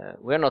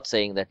we're not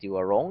saying that you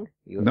are wrong.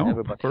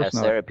 Everybody has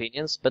their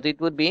opinions, but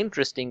it would be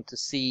interesting to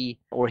see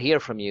or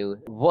hear from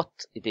you what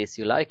it is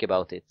you like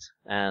about it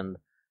and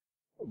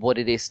what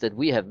it is that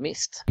we have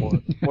missed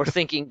or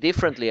thinking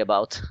differently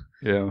about.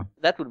 Yeah,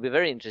 that would be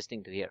very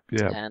interesting to hear.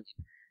 Yeah,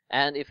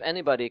 and if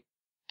anybody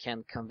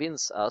can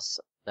convince us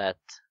that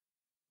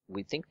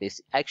we think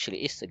this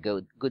actually is a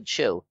good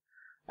show,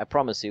 I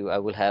promise you I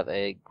will have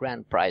a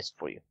grand prize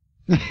for you.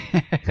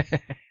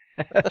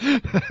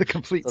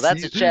 Complete. So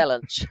that's a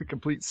challenge. A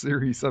complete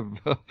series of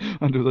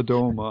Under the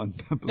Dome on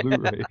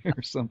Blu-ray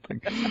or something.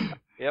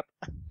 Yep.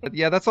 But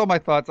yeah, that's all my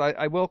thoughts.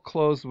 I will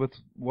close with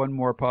one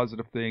more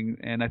positive thing,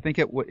 and I think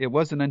it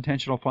was an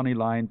intentional funny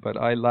line, but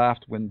I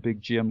laughed when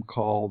Big Jim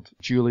called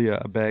Julia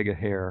a bag of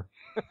hair.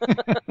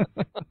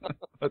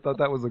 I thought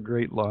that was a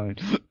great line.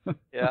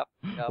 Yeah.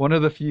 One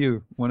of the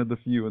few in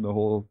the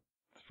whole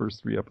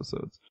first 3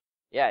 episodes.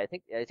 Yeah, I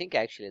think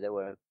actually there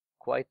were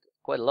quite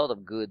a lot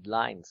of good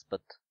lines,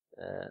 but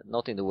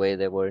not in the way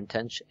they were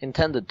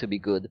intended to be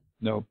good.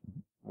 No.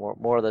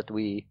 More that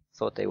we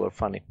thought they were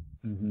funny.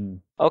 Mm-hmm.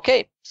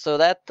 Okay, so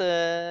that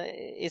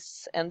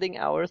is ending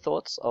our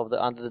thoughts of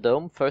the Under the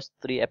Dome first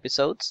 3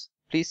 episodes.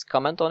 Please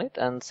comment on it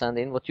and send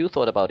in what you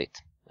thought about it.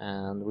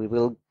 And we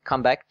will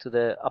come back to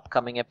the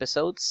upcoming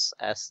episodes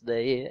as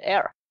they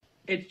air.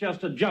 It's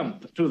just a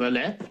jump to the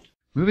left.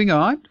 Moving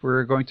on,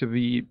 we're going to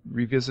be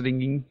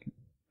revisiting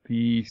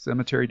the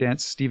Cemetery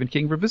Dance Stephen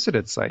King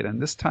Revisited site,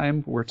 and this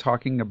time we're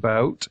talking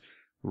about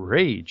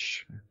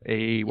Rage,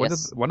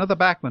 one of the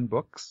Bachman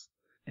books,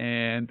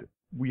 and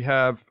we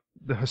have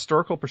the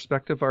historical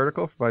perspective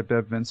article by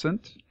Bev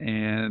Vincent,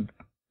 and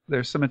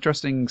there's some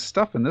interesting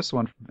stuff in this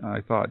one, I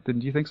thought.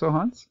 Didn't you think so,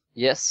 Hans?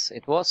 Yes,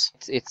 it was.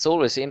 It's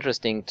always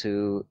interesting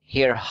to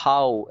hear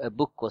how a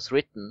book was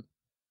written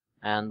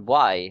and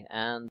why,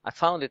 and I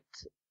found it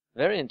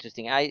very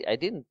interesting. I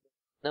didn't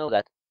know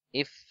that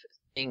if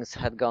things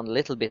had gone a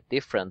little bit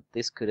different,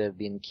 this could have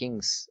been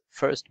King's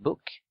first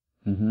book.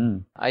 Mm-hmm.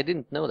 I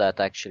didn't know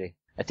that, actually.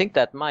 I think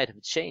that might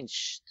have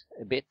changed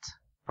a bit.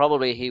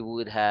 Probably he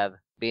would have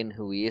been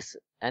who he is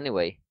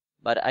anyway,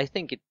 but I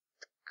think it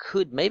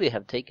could maybe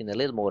have taken a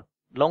little more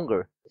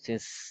longer,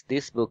 since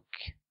this book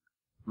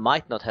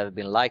might not have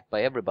been liked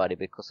by everybody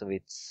because of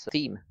its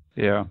theme.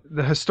 Yeah,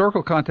 the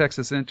historical context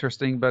is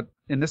interesting, but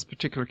in this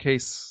particular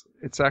case,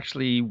 it's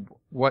actually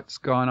what's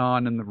gone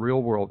on in the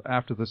real world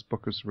after this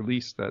book was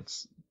released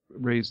that's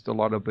raised a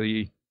lot of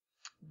the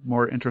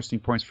more interesting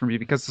points for me,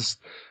 because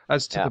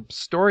as to the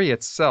story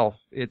itself,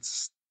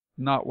 it's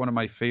not one of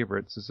my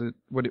favorites. Is it?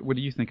 What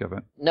do you think of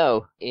it?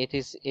 No, it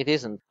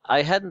isn't.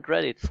 I hadn't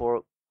read it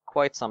for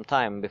quite some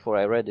time before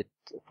I read it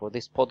for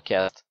this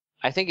podcast.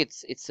 I think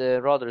it's a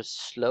rather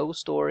slow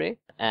story,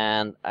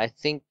 and I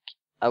think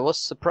I was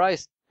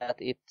surprised that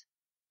it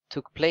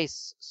took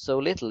place so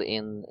little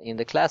in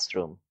the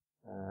classroom.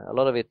 A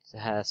lot of it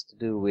has to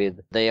do with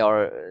they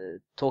are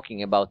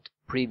talking about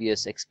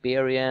previous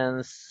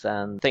experience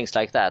and things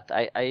like that.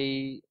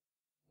 I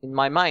in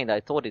my mind I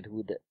thought it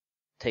would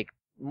take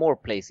more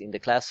place in the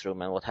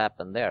classroom and what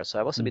happened there. So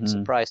I was a bit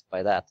surprised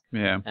by that.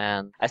 Yeah.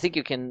 And I think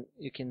you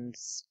can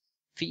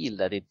feel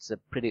that it's a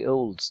pretty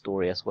old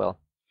story as well.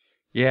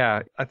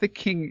 Yeah, I think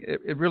King,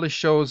 it really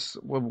shows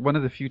one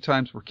of the few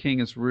times where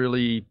King is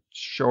really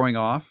showing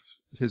off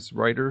his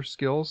writer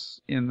skills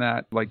in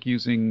that, like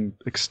using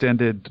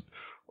extended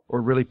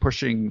or really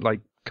pushing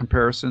like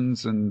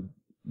comparisons and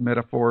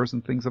metaphors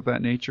and things of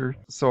that nature.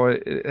 So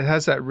it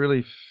has that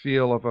really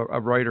feel of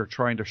a writer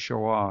trying to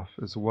show off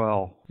as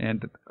well.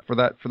 And for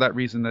that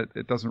reason, that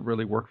it doesn't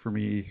really work for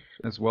me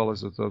as well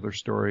as its other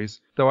stories.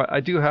 Though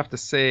I do have to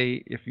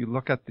say, if you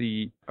look at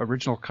the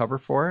original cover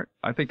for it,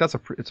 I think it's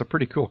a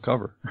pretty cool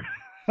cover.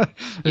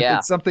 Yeah.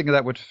 It's something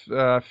that would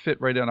fit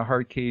right on a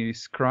hard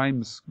case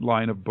crimes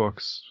line of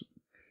books.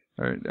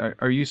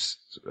 Are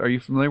you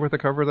familiar with the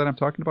cover that I'm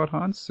talking about,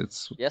 Hans?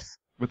 It's yes.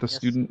 With the yes.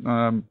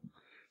 student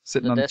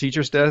sitting on the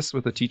teacher's desk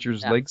with the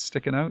teacher's legs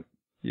sticking out.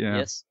 Yeah.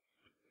 Yes.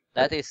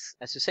 That is,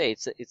 as you say,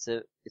 it's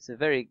a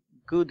very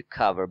good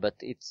cover, but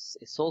it's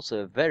also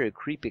a very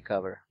creepy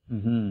cover.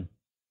 Mm-hmm.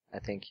 I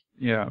think.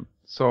 Yeah.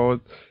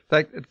 So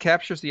that it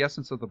captures the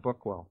essence of the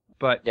book well.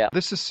 But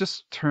this is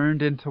just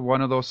turned into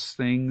one of those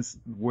things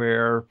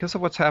where, because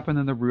of what's happened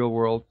in the real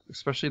world,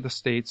 especially the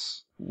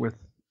States with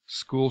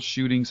school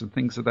shootings and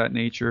things of that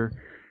nature,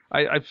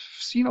 I've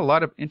seen a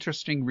lot of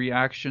interesting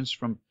reactions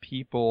from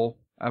people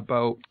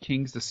about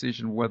King's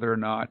decision whether or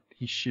not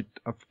he should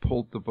have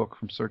pulled the book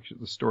from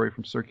the story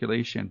from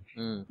circulation.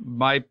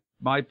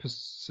 My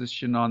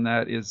position on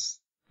that is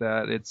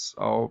that it's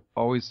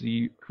always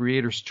the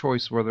creator's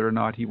choice whether or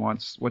not he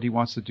wants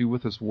to do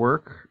with his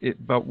work.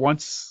 But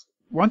once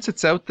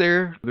it's out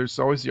there, there's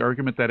always the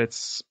argument that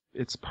it's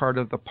part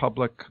of the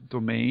public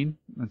domain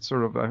and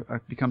sort of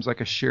it becomes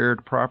like a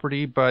shared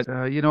property. But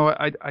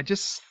I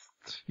just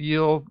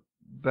feel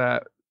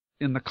that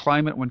in the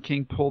climate when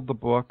King pulled the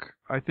book,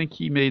 I think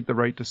he made the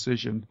right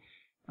decision.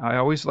 I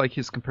always like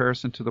his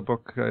comparison to the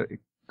book,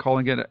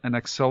 calling it an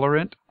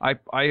accelerant.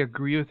 I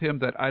agree with him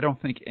that I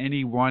don't think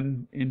any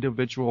one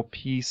individual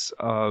piece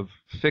of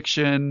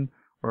fiction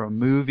or a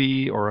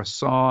movie or a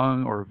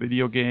song or a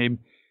video game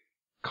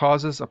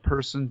causes a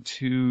person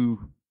to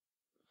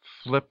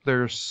flip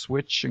their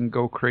switch and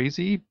go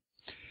crazy.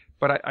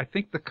 But I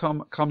think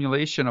the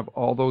cumulation of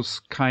all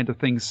those kind of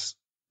things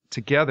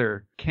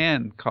together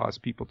can cause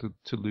people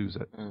to lose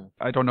it.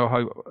 I don't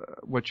know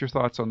what's your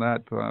thoughts on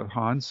that,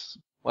 Hans?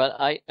 Well,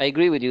 I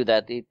agree with you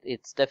that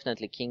it's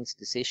definitely King's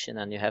decision,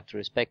 and you have to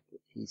respect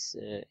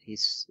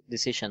his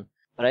decision.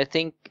 But I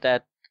think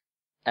that,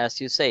 as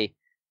you say,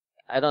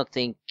 I don't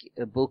think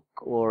a book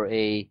or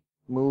a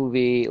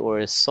movie or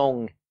a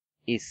song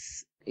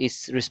is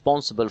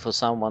responsible for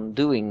someone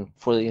doing,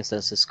 for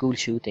instance, a school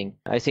shooting.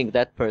 I think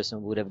that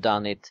person would have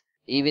done it,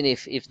 even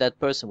if that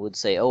person would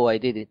say, "Oh, I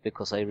did it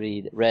because I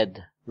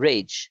read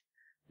Rage."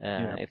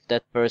 If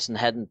that person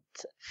hadn't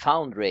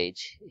found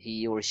Rage,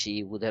 he or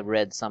she would have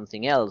read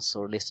something else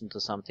or listened to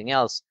something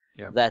else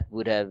that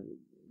would have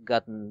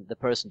gotten the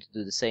person to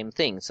do the same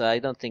thing. So I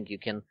don't think you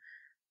can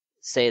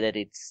say that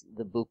it's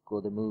the book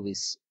or the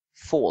movie's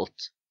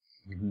fault.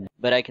 Mm-hmm.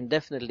 But I can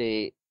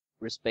definitely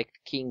respect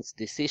King's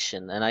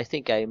decision, and I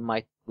think I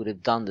would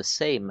have done the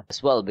same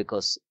as well,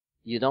 because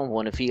you don't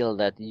want to feel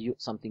that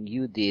something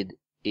you did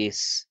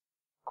is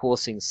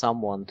causing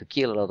someone to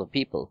kill a lot of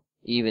people,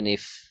 even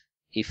if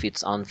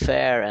it's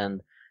unfair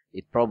and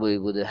it probably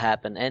would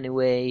happen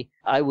anyway.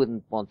 I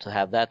wouldn't want to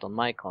have that on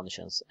my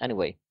conscience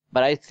anyway.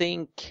 But I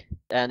think,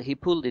 and he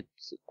pulled it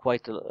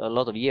quite a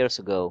lot of years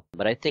ago,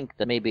 but I think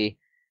that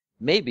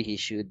maybe he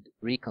should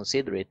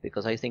reconsider it,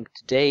 because I think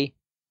today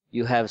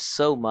you have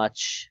so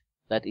much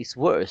that is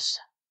worse.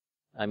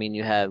 I mean,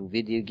 you have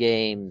video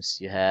games,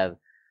 you have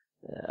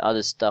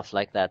other stuff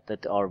like that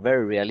are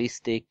very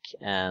realistic,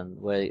 and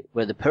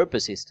where the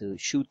purpose is to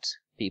shoot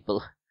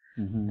people.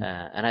 Mm-hmm.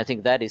 And I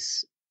think that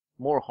is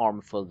more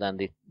harmful than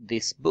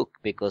this book,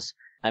 because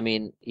I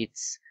mean it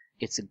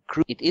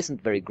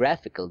isn't very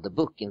graphical, the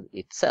book in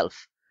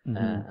itself.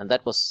 Mm-hmm. And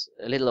that was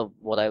a little of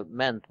what I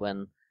meant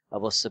when I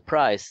was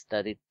surprised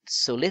that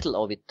so little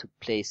of it took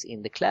place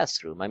in the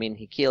classroom. I mean,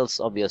 he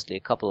kills obviously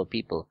a couple of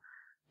people,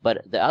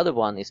 but the other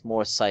one is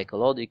more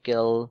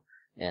psychological,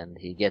 and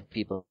he gets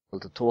people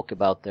to talk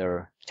about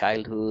their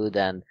childhood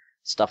and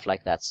stuff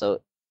like that.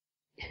 So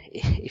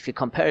if you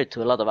compare it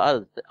to a lot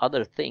of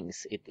other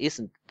things, it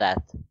isn't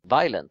that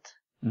violent.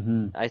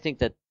 Mm-hmm. I think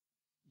that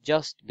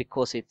just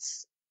because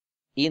it's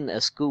in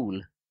a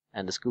school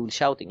and the school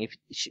shooting,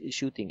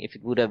 if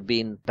it would have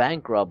been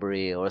bank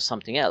robbery or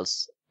something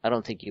else, I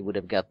don't think you would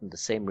have gotten the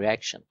same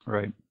reaction.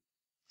 Right.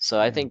 So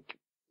I think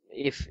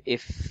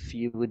if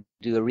you would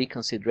do a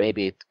reconsider,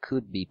 maybe it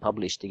could be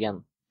published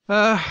again.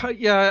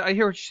 Yeah, I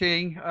hear what you're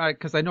saying.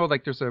 Because I know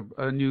like there's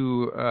a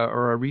new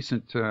or a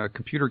recent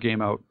computer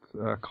game out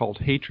called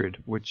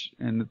Hatred,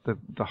 and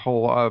the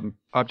whole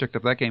object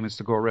of that game is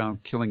to go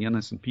around killing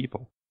innocent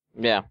people.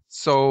 Yeah.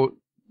 So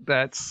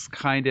that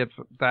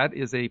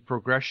is a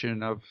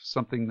progression of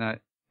something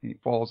that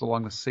falls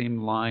along the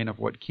same line of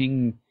what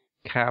King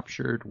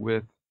captured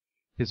with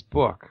his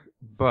book.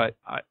 But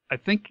I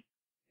think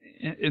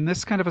in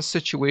this kind of a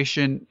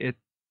situation, it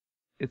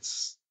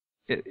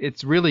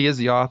really is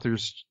the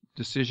author's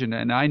decision.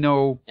 And I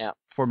know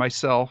for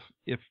myself,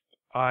 if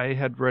I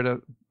had wrote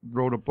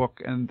a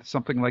book and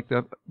something like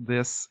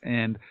this,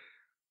 and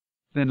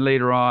then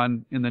later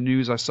on in the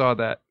news I saw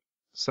that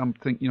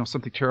something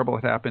terrible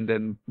had happened,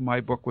 and my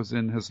book was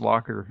in his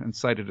locker and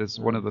cited as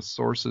one of the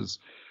sources,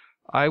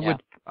 I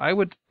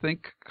would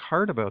think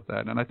hard about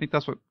that. And I think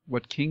that's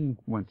what King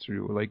went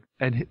through. Like,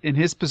 and in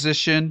his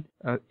position,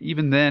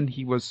 even then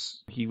he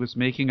was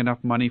making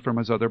enough money from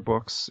his other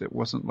books. It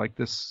wasn't like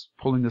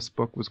pulling this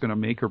book was going to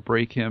make or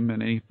break him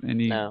in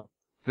anything. No.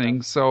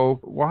 So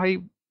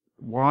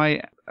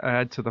why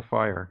add to the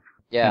fire?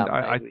 Yeah,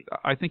 and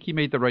I think he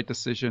made the right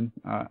decision.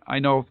 I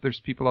know there's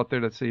people out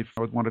there that say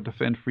I would want to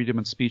defend freedom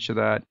of speech of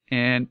that.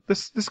 And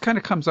this kind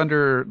of comes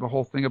under the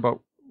whole thing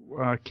about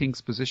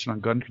King's position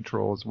on gun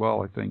control as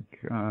well, I think.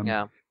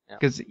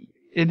 Because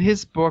in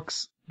his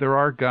books, there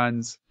are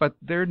guns, but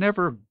they're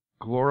never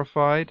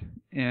glorified.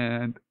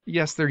 And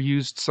yes, they're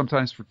used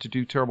sometimes to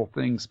do terrible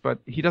things, but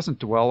he doesn't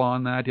dwell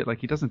on that.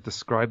 He doesn't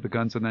describe the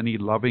guns in any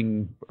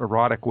loving,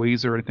 erotic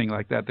ways or anything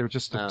like that. They're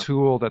just a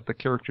tool that the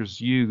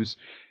characters use.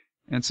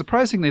 And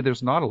surprisingly,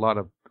 there's not a lot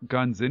of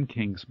guns in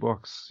King's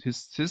books.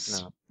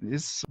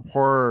 His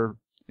horror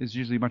is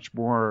usually much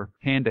more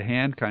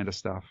hand-to-hand kind of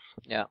stuff.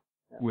 Yeah.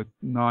 With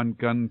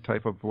non-gun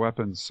type of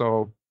weapons.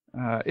 So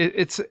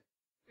it's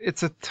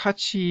a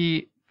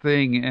touchy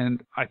thing,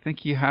 and I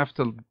think you have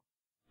to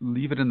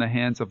leave it in the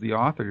hands of the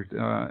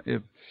author.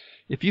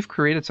 If you've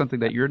created something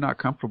that you're not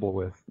comfortable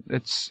with,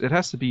 it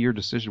has to be your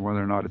decision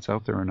whether or not it's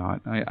out there or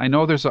not. I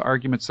know there's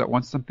arguments that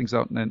once something's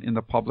out in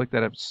the public,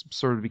 that it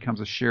sort of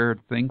becomes a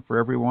shared thing for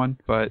everyone.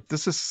 But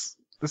this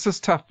is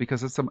tough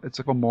because it's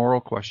a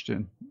moral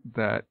question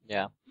that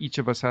each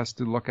of us has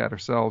to look at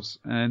ourselves.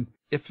 And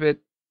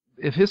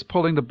if his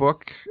pulling the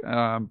book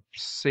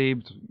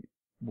saved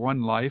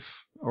one life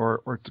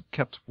or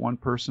kept one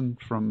person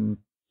from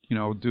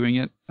doing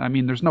it, I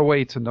mean, there's no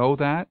way to know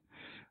that,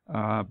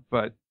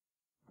 but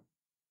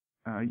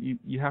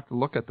you have to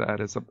look at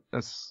that as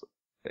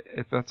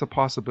if that's a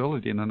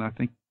possibility, and then I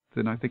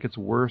think it's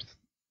worth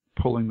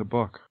pulling the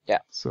book. Yeah.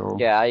 So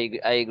I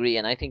agree,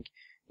 and I think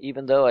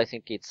even though I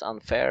think it's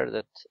unfair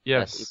that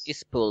it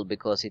is pulled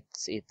because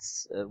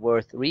it's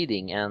worth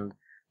reading, and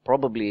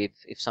probably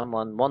if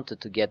someone wanted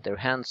to get their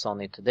hands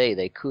on it today,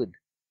 they could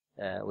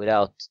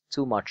without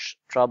too much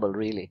trouble,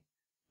 really,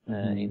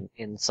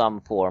 in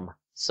some form.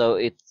 So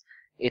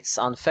it's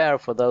unfair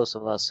for those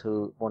of us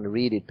who want to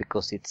read it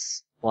because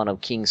it's one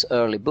of King's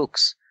early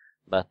books.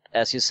 But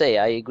as you say,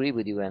 I agree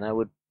with you, and I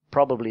would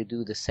probably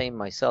do the same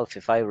myself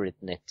if I've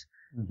written it,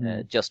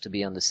 just to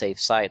be on the safe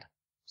side.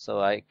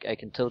 So I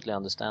can totally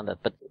understand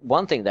that. But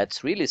one thing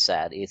that's really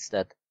sad is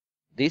that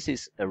this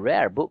is a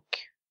rare book.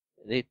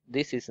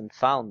 This isn't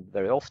found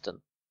very often,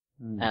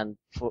 and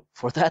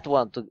for that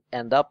one to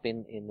end up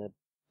in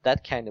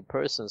that kind of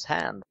person's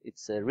hand,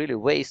 it's a really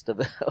waste of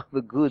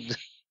a good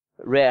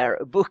rare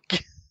book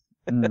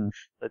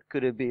that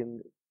could have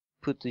been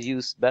put to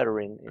use better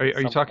in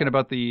are you talking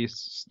about the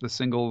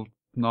single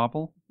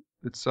novel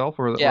itself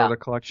or the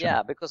collection?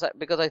 Yeah, because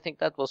I think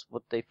that was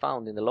what they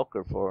found in the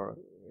locker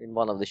in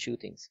one of the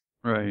shootings.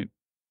 Right.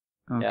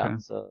 Okay. Yeah.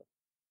 So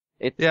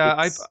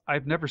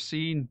I've never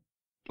seen.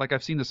 Like,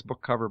 I've seen this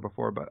book cover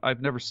before, but I've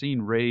never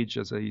seen Rage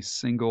as a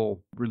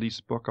single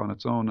release book on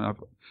its own.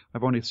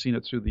 I've only seen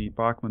it through the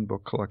Bachman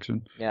book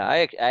collection. Yeah,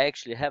 I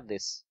actually have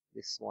this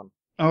one.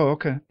 Oh,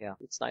 okay. Yeah,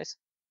 it's nice.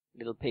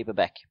 Little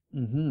paperback.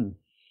 Yep.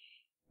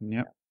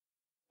 Yeah.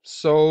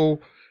 So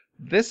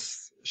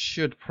this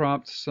should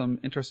prompt some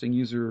interesting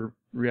user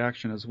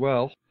reaction as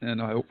well,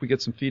 and I hope we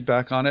get some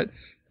feedback on it.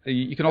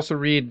 You can also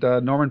read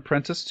Norman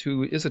Prentiss,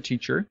 who is a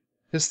teacher.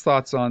 His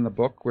thoughts on the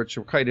book, which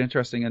are quite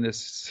interesting, and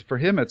for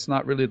him, it's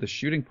not really the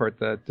shooting part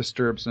that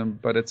disturbs him,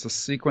 but it's a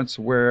sequence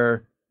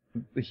where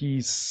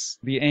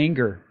the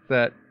anger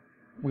that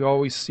we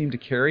always seem to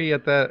carry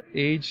at that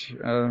age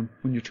when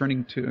you're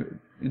turning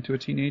into a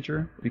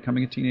teenager,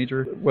 becoming a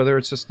teenager, whether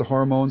it's just the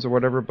hormones or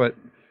whatever. But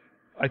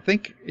I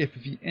think if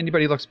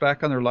anybody looks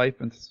back on their life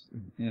and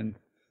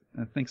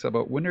thinks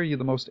about when are you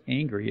the most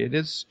angry, it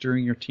is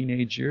during your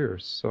teenage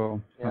years.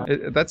 So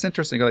that's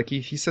interesting. Like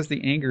he says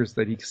the angers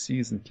that he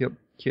sees in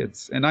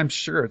kids, and I'm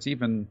sure it's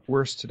even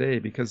worse today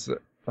because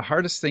the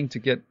hardest thing to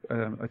get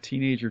a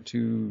teenager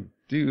to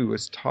do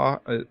is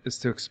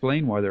to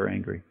explain why they're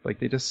angry. Like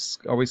they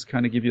just always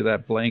kind of give you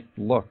that blank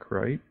look,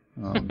 right?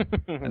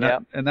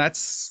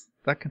 That's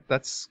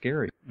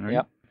scary, right?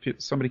 Yep.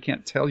 Somebody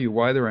can't tell you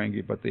why they're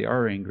angry, but they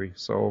are angry.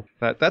 So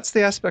that's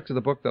the aspect of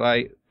the book that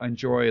I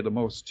enjoy the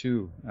most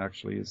too,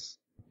 actually, is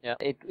Yeah,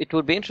 it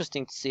would be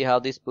interesting to see how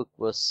this book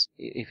was,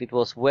 if it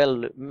was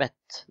well met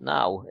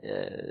now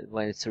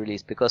when it's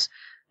released, because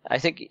I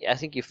think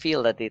you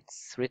feel that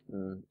it's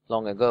written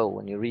long ago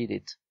when you read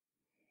it,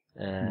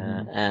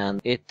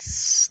 and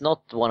it's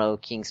not one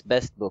of King's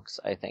best books.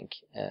 I think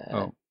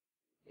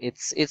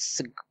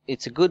it's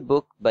a good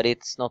book, but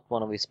it's not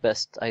one of his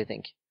best. I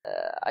think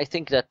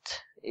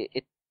that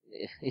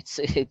it's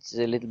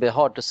a little bit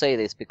hard to say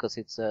this because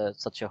it's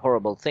such a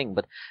horrible thing,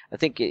 but I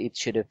think it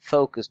should have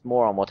focused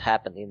more on what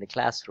happened in the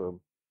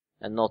classroom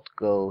and not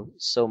go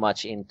so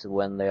much into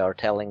when they are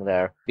telling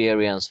their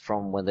experience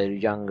from when they're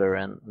younger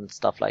and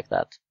stuff like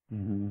that.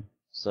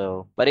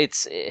 So, but it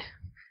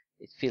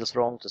feels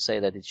wrong to say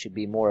that it should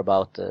be more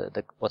about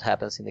what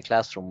happens in the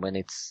classroom when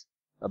it's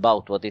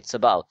about what it's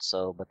about.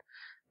 So, but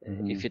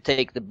if you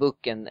take the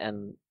book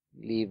and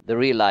leave the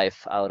real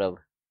life out of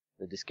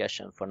the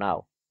discussion for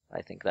now,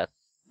 I think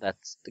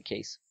that's the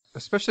case.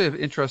 Especially of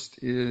interest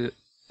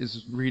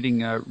is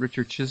reading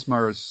Richard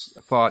Chizmar's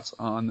thoughts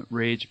on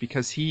Rage,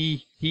 because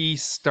he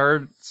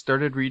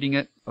started reading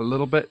it a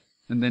little bit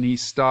and then he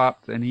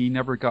stopped and he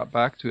never got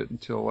back to it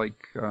until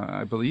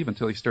I believe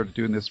until he started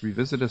doing this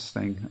Revisit Us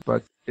thing.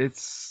 But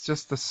it's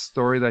just a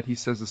story that he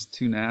says is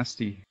too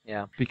nasty.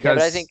 Yeah. Because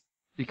but I think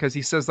because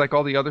he says, like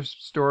all the other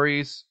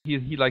stories,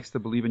 he likes to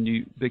believe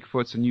in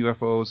Bigfoots and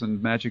UFOs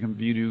and magic and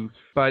voodoo,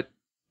 but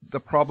the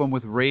problem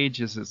with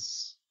Rage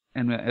is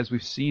and as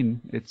we've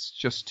seen, it's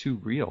just too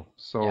real.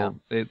 So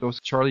those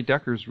Charlie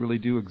Deckers really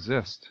do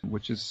exist,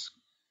 which is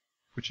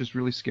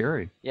really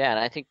scary. Yeah, and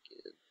I think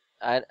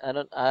I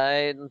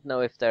don't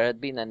know if there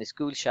had been any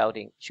school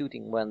shooting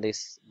when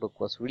this book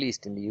was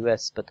released in the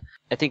US, but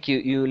I think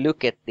you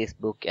look at this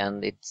book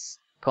and its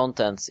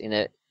contents in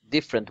a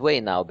different way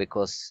now,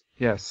 because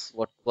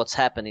what's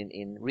happening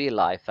in real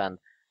life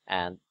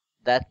and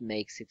that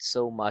makes it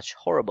so much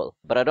horrible.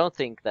 But I don't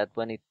think that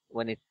when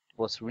it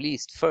was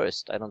released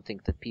first, I don't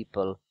think that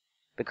people,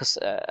 because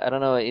I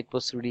don't know, it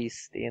was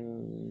released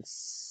in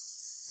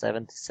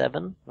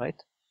 77, right?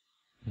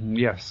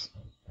 Yes.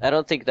 I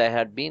don't think there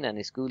had been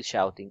any school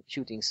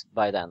shootings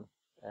by then,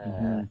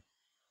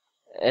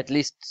 at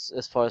least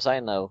as far as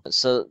I know.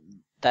 So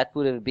that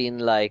would have been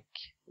like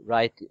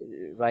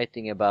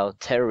writing about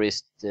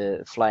terrorists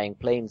flying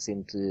planes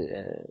into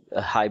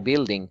a high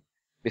building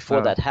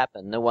before that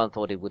happened. No one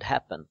thought it would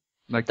happen.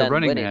 Like The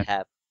Running Man.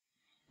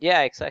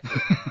 Yeah,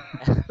 exactly.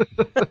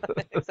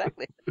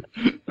 Exactly.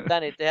 But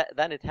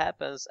then it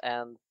happens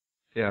and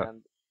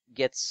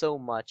gets so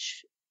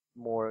much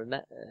more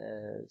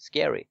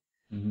scary.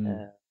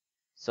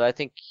 So I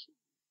think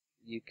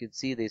you could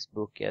see this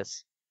book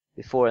as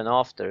before and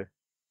after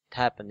it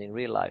happened in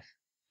real life.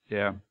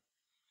 Yeah.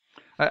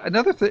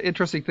 Another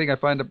interesting thing I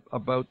find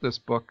about this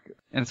book,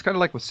 and it's kind of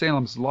like with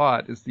Salem's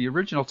Lot, is the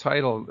original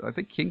title. I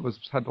think King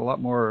had a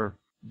lot more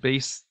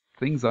base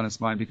things on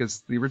his mind,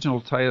 because the original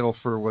title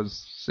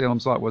was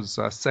Salem's Lot was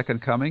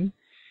Second Coming,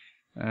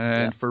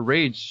 and for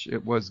Rage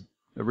it was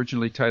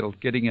originally titled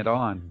Getting It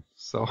On.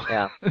 So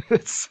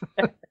it's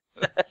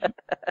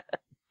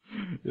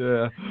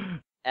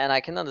And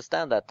I can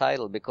understand that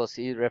title because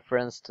he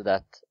referenced to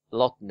that a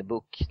lot in the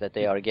book, that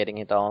they are getting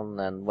it on,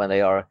 and when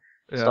they are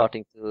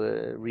starting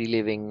to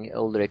reliving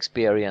older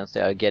experience, they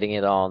are getting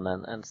it on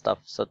and stuff.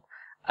 So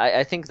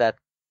I think that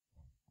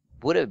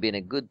would have been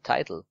a good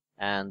title,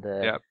 and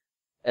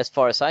as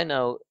far as I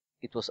know,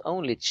 it was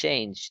only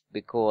changed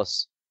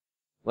because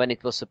when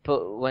it was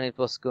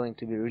going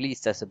to be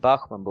released as a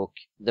Bachman book,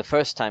 the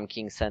first time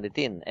King sent it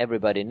in,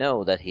 everybody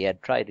know that he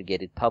had tried to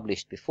get it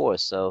published before,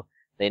 so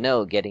they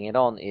know Getting It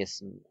On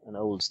is an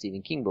old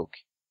Stephen King book.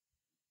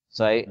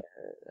 So I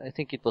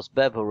think it was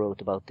Bev who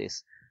wrote about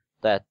this,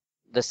 that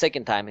the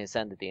second time he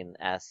sent it in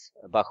as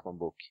a Bachman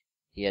book,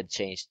 he had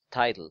changed the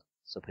title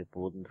so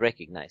people wouldn't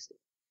recognize it.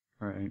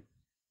 Right.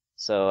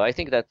 So I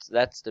think that's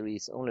the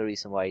only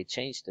reason why he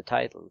changed the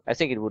title. I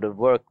think it would have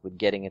worked with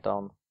Getting It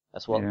On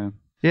as well.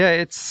 Yeah,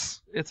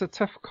 it's a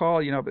tough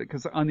call,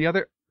 because on the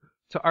other,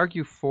 to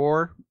argue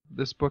for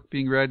this book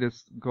being read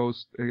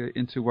goes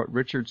into what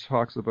Richard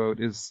talks about,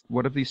 is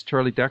what if these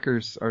Charlie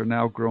Deckers are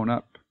now grown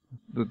up?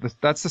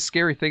 That's the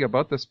scary thing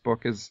about this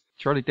book, is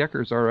Charlie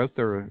Deckers are out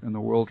there in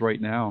the world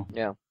right now.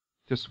 Yeah.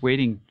 Just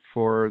waiting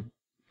for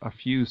a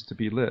fuse to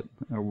be lit.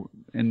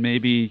 And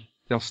maybe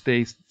they'll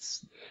stay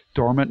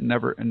dormant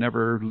and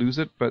never lose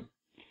it, but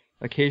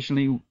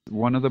occasionally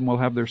one of them will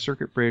have their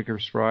circuit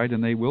breakers fried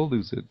and they will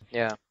lose it.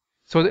 Yeah.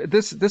 So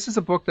this is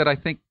a book that I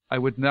think I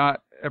would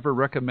not ever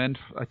recommend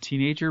a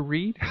teenager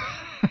read.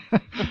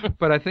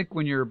 But I think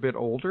when you're a bit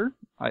older,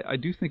 I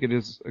do think it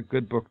is a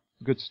good book,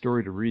 good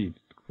story to read,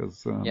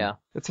 because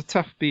it's a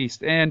tough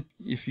beast. And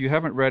if you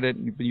haven't read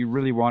it, but you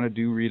really want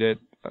to read it,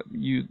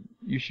 you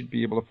should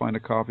be able to find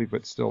a copy,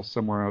 but still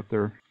somewhere out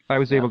there. I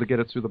was able to get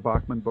it through the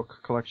Bachman book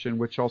collection,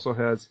 which also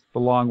has The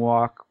Long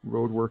Walk,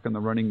 Roadwork, and The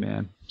Running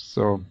Man.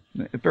 So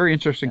a very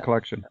interesting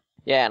collection.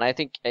 Yeah, and I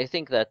think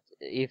that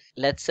if,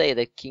 let's say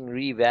that King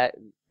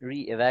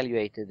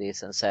re-evaluated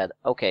this and said,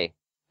 okay,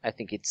 I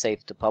think it's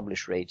safe to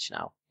publish Rage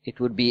now, it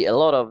would be a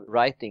lot of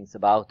writings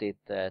about it,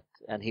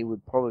 and he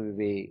would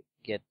probably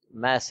get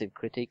massive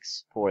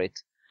critiques for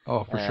it.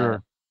 Oh, for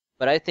sure.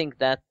 But I think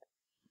that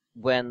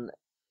when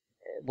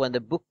the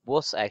book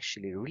was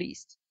actually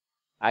released,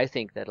 I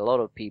think that a lot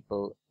of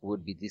people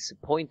would be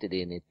disappointed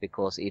in it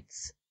because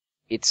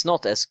it's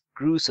not as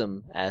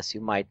gruesome as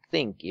you might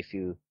think if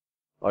you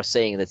are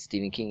saying that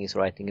Stephen King is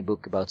writing a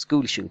book about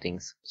school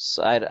shootings.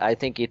 So I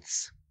think it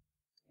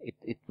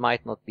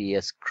might not be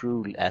as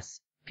cruel as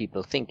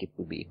people think it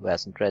would be who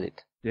hasn't read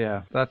it.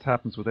 Yeah, that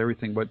happens with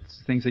everything. But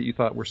things that you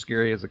thought were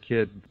scary as a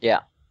kid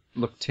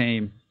look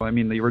tame. I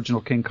mean, the original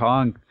King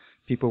Kong,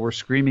 people were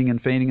screaming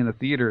and fainting in the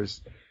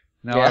theaters.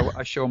 Now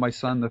I show my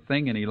son The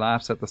Thing and he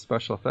laughs at the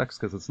special effects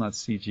because it's not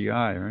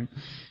CGI, right?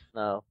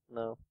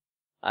 No,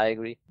 I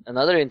agree.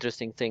 Another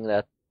interesting thing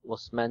that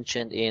was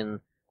mentioned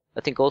in,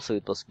 I think also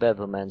it was Bev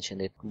who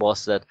mentioned it,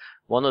 was that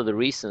one of the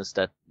reasons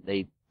that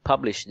they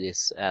published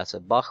this as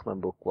a Bachman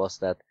book was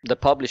that the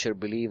publisher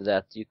believed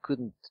that you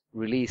couldn't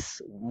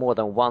release more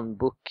than one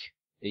book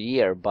a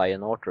year by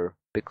an author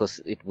because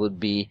it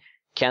would be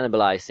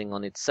cannibalizing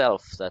on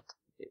itself, that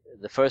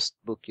the first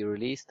book you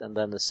released and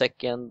then the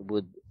second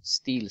would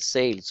steal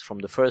sales from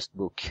the first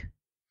book.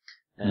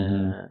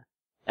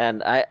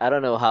 And I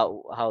don't know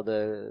how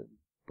the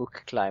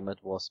book climate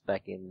was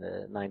back in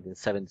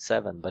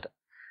 1977, but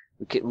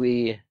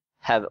we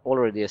have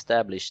already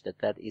established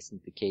that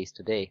isn't the case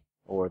today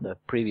or the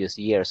previous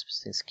years,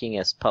 since King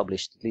has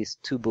published at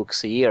least 2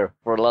 books a year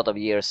for a lot of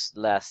years,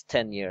 last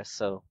 10 years.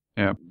 So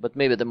yeah. But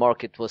maybe the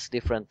market was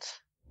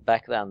different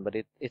back then, but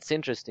it's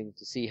interesting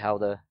to see how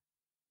the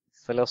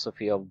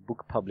philosophy of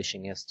book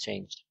publishing has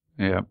changed.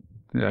 Yeah,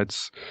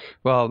 it's,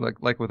 well,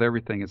 like with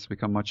everything, it's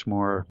become much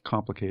more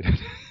complicated.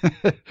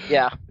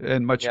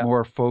 And much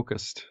more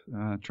focused,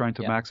 trying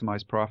to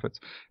maximize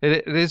profits.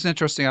 It is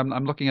interesting.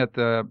 I'm looking at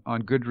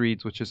on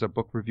Goodreads, which is a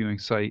book reviewing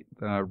site.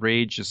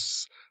 Rage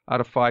is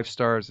out of 5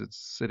 stars. It's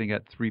sitting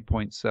at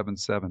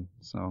 3.77.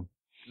 So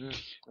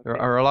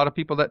there are a lot of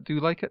people that do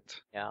like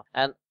it. Yeah,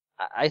 and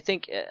I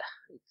think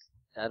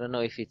I don't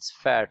know if it's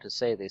fair to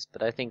say this,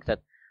 but I think that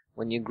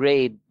when you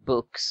grade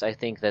books, I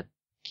think that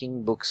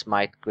King books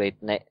might grade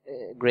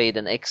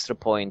an extra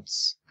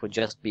points for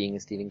just being a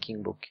Stephen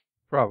King book.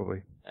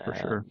 Probably, for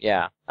sure.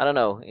 Yeah, I don't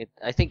know.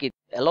 I think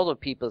a lot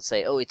of people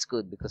say, oh, it's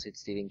good because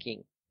it's Stephen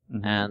King.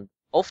 And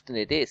often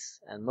it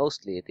is, and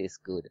mostly it is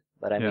good.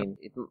 But I mean,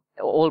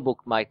 all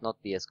book might not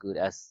be as good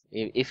as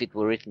if it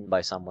were written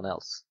by someone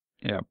else.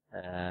 Yeah.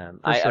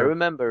 I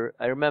remember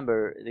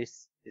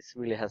this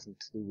really hasn't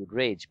to do with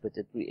Rage, but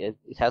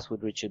it has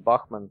with Richard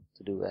Bachman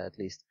to do, at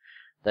least,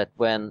 that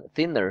when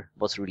Thinner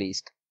was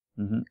released,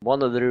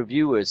 one of the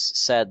reviewers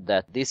said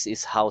that this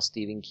is how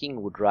Stephen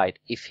King would write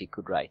if he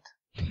could write.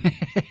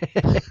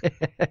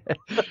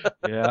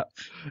 Yeah.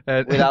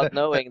 Without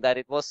knowing that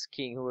it was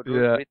King who had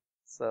written.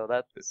 So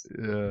that's...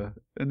 Yeah.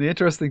 And the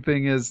interesting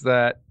thing is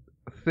that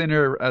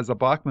Thinner as a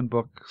Bachman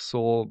book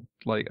sold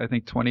I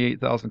think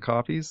 28,000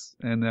 copies,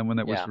 and then when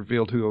it was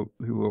revealed who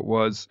it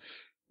was,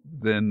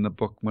 then the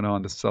book went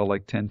on to sell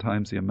 10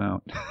 times the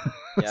amount.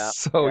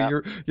 So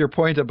your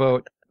point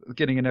about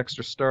getting an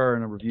extra star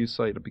in a review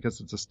site because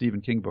it's a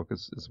Stephen King book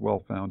is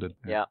well founded.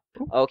 Yeah.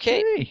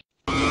 Okay.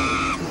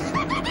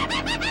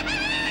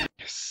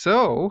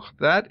 So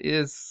that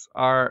is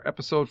our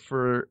episode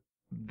for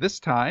this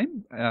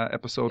time,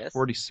 episode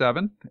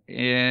 47,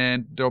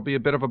 and there'll be a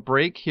bit of a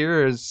break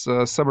here as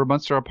summer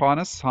months are upon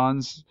us.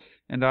 Hans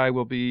and I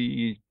will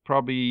be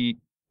probably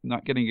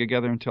not getting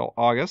together until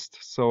August,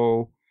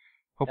 so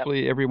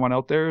hopefully everyone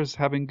out there is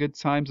having good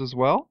times as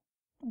well.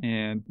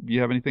 And do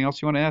you have anything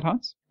else you want to add,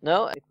 Hans?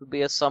 No, it will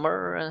be a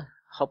summer,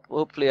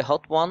 hopefully a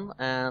hot one,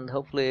 and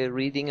hopefully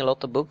reading a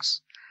lot of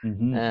books.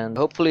 And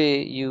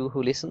hopefully you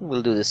who listen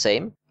will do the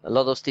same. A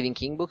lot of Stephen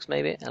King books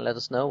maybe, and let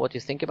us know what you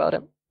think about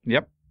them.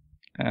 Yep.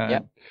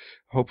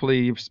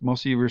 Hopefully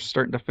most of you are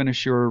starting to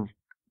finish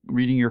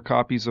reading your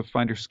copies of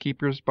Finders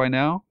Keepers by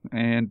now,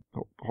 and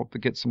hope to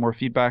get some more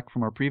feedback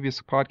from our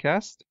previous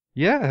podcast.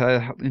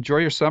 Enjoy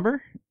your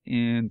summer,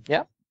 and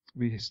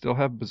we still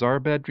have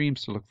Bizarre Bad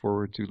Dreams to look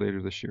forward to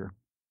later this year.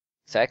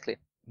 Exactly.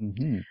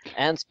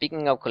 And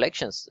speaking of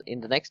collections,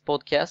 in the next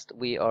podcast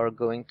we are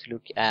going to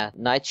look at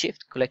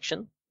NightShift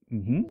collection,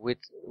 with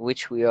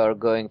which we are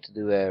going to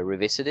do a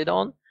revisited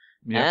on,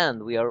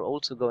 and we are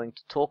also going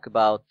to talk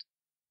about,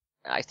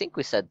 I think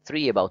we said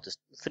 3 of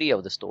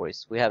the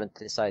stories. We haven't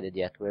decided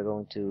yet. We're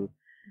going to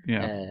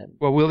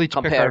well, we'll each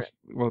compare.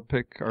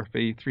 pick our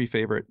 3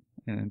 favorite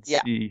and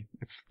see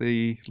if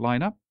they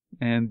line up.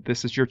 And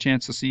this is your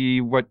chance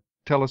to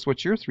tell us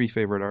what your 3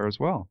 favorite are as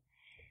well.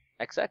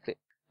 Exactly.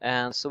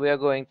 And so we are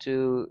going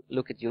to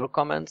look at your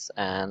comments,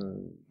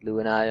 and Lou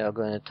and I are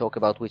going to talk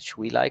about which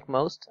we like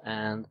most,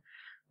 and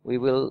we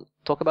will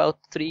talk about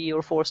 3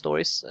 or 4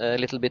 stories a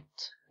little bit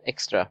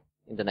extra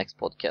in the next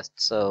podcast.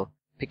 So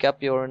pick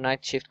up your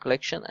NightShift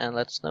collection and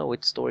let us know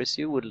which stories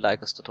you would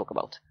like us to talk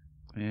about.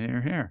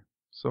 Here.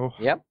 So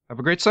have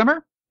a great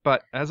summer,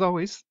 but as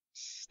always,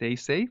 stay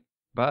safe,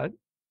 but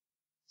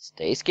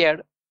stay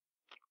scared.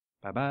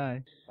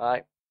 Bye-bye.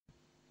 Bye.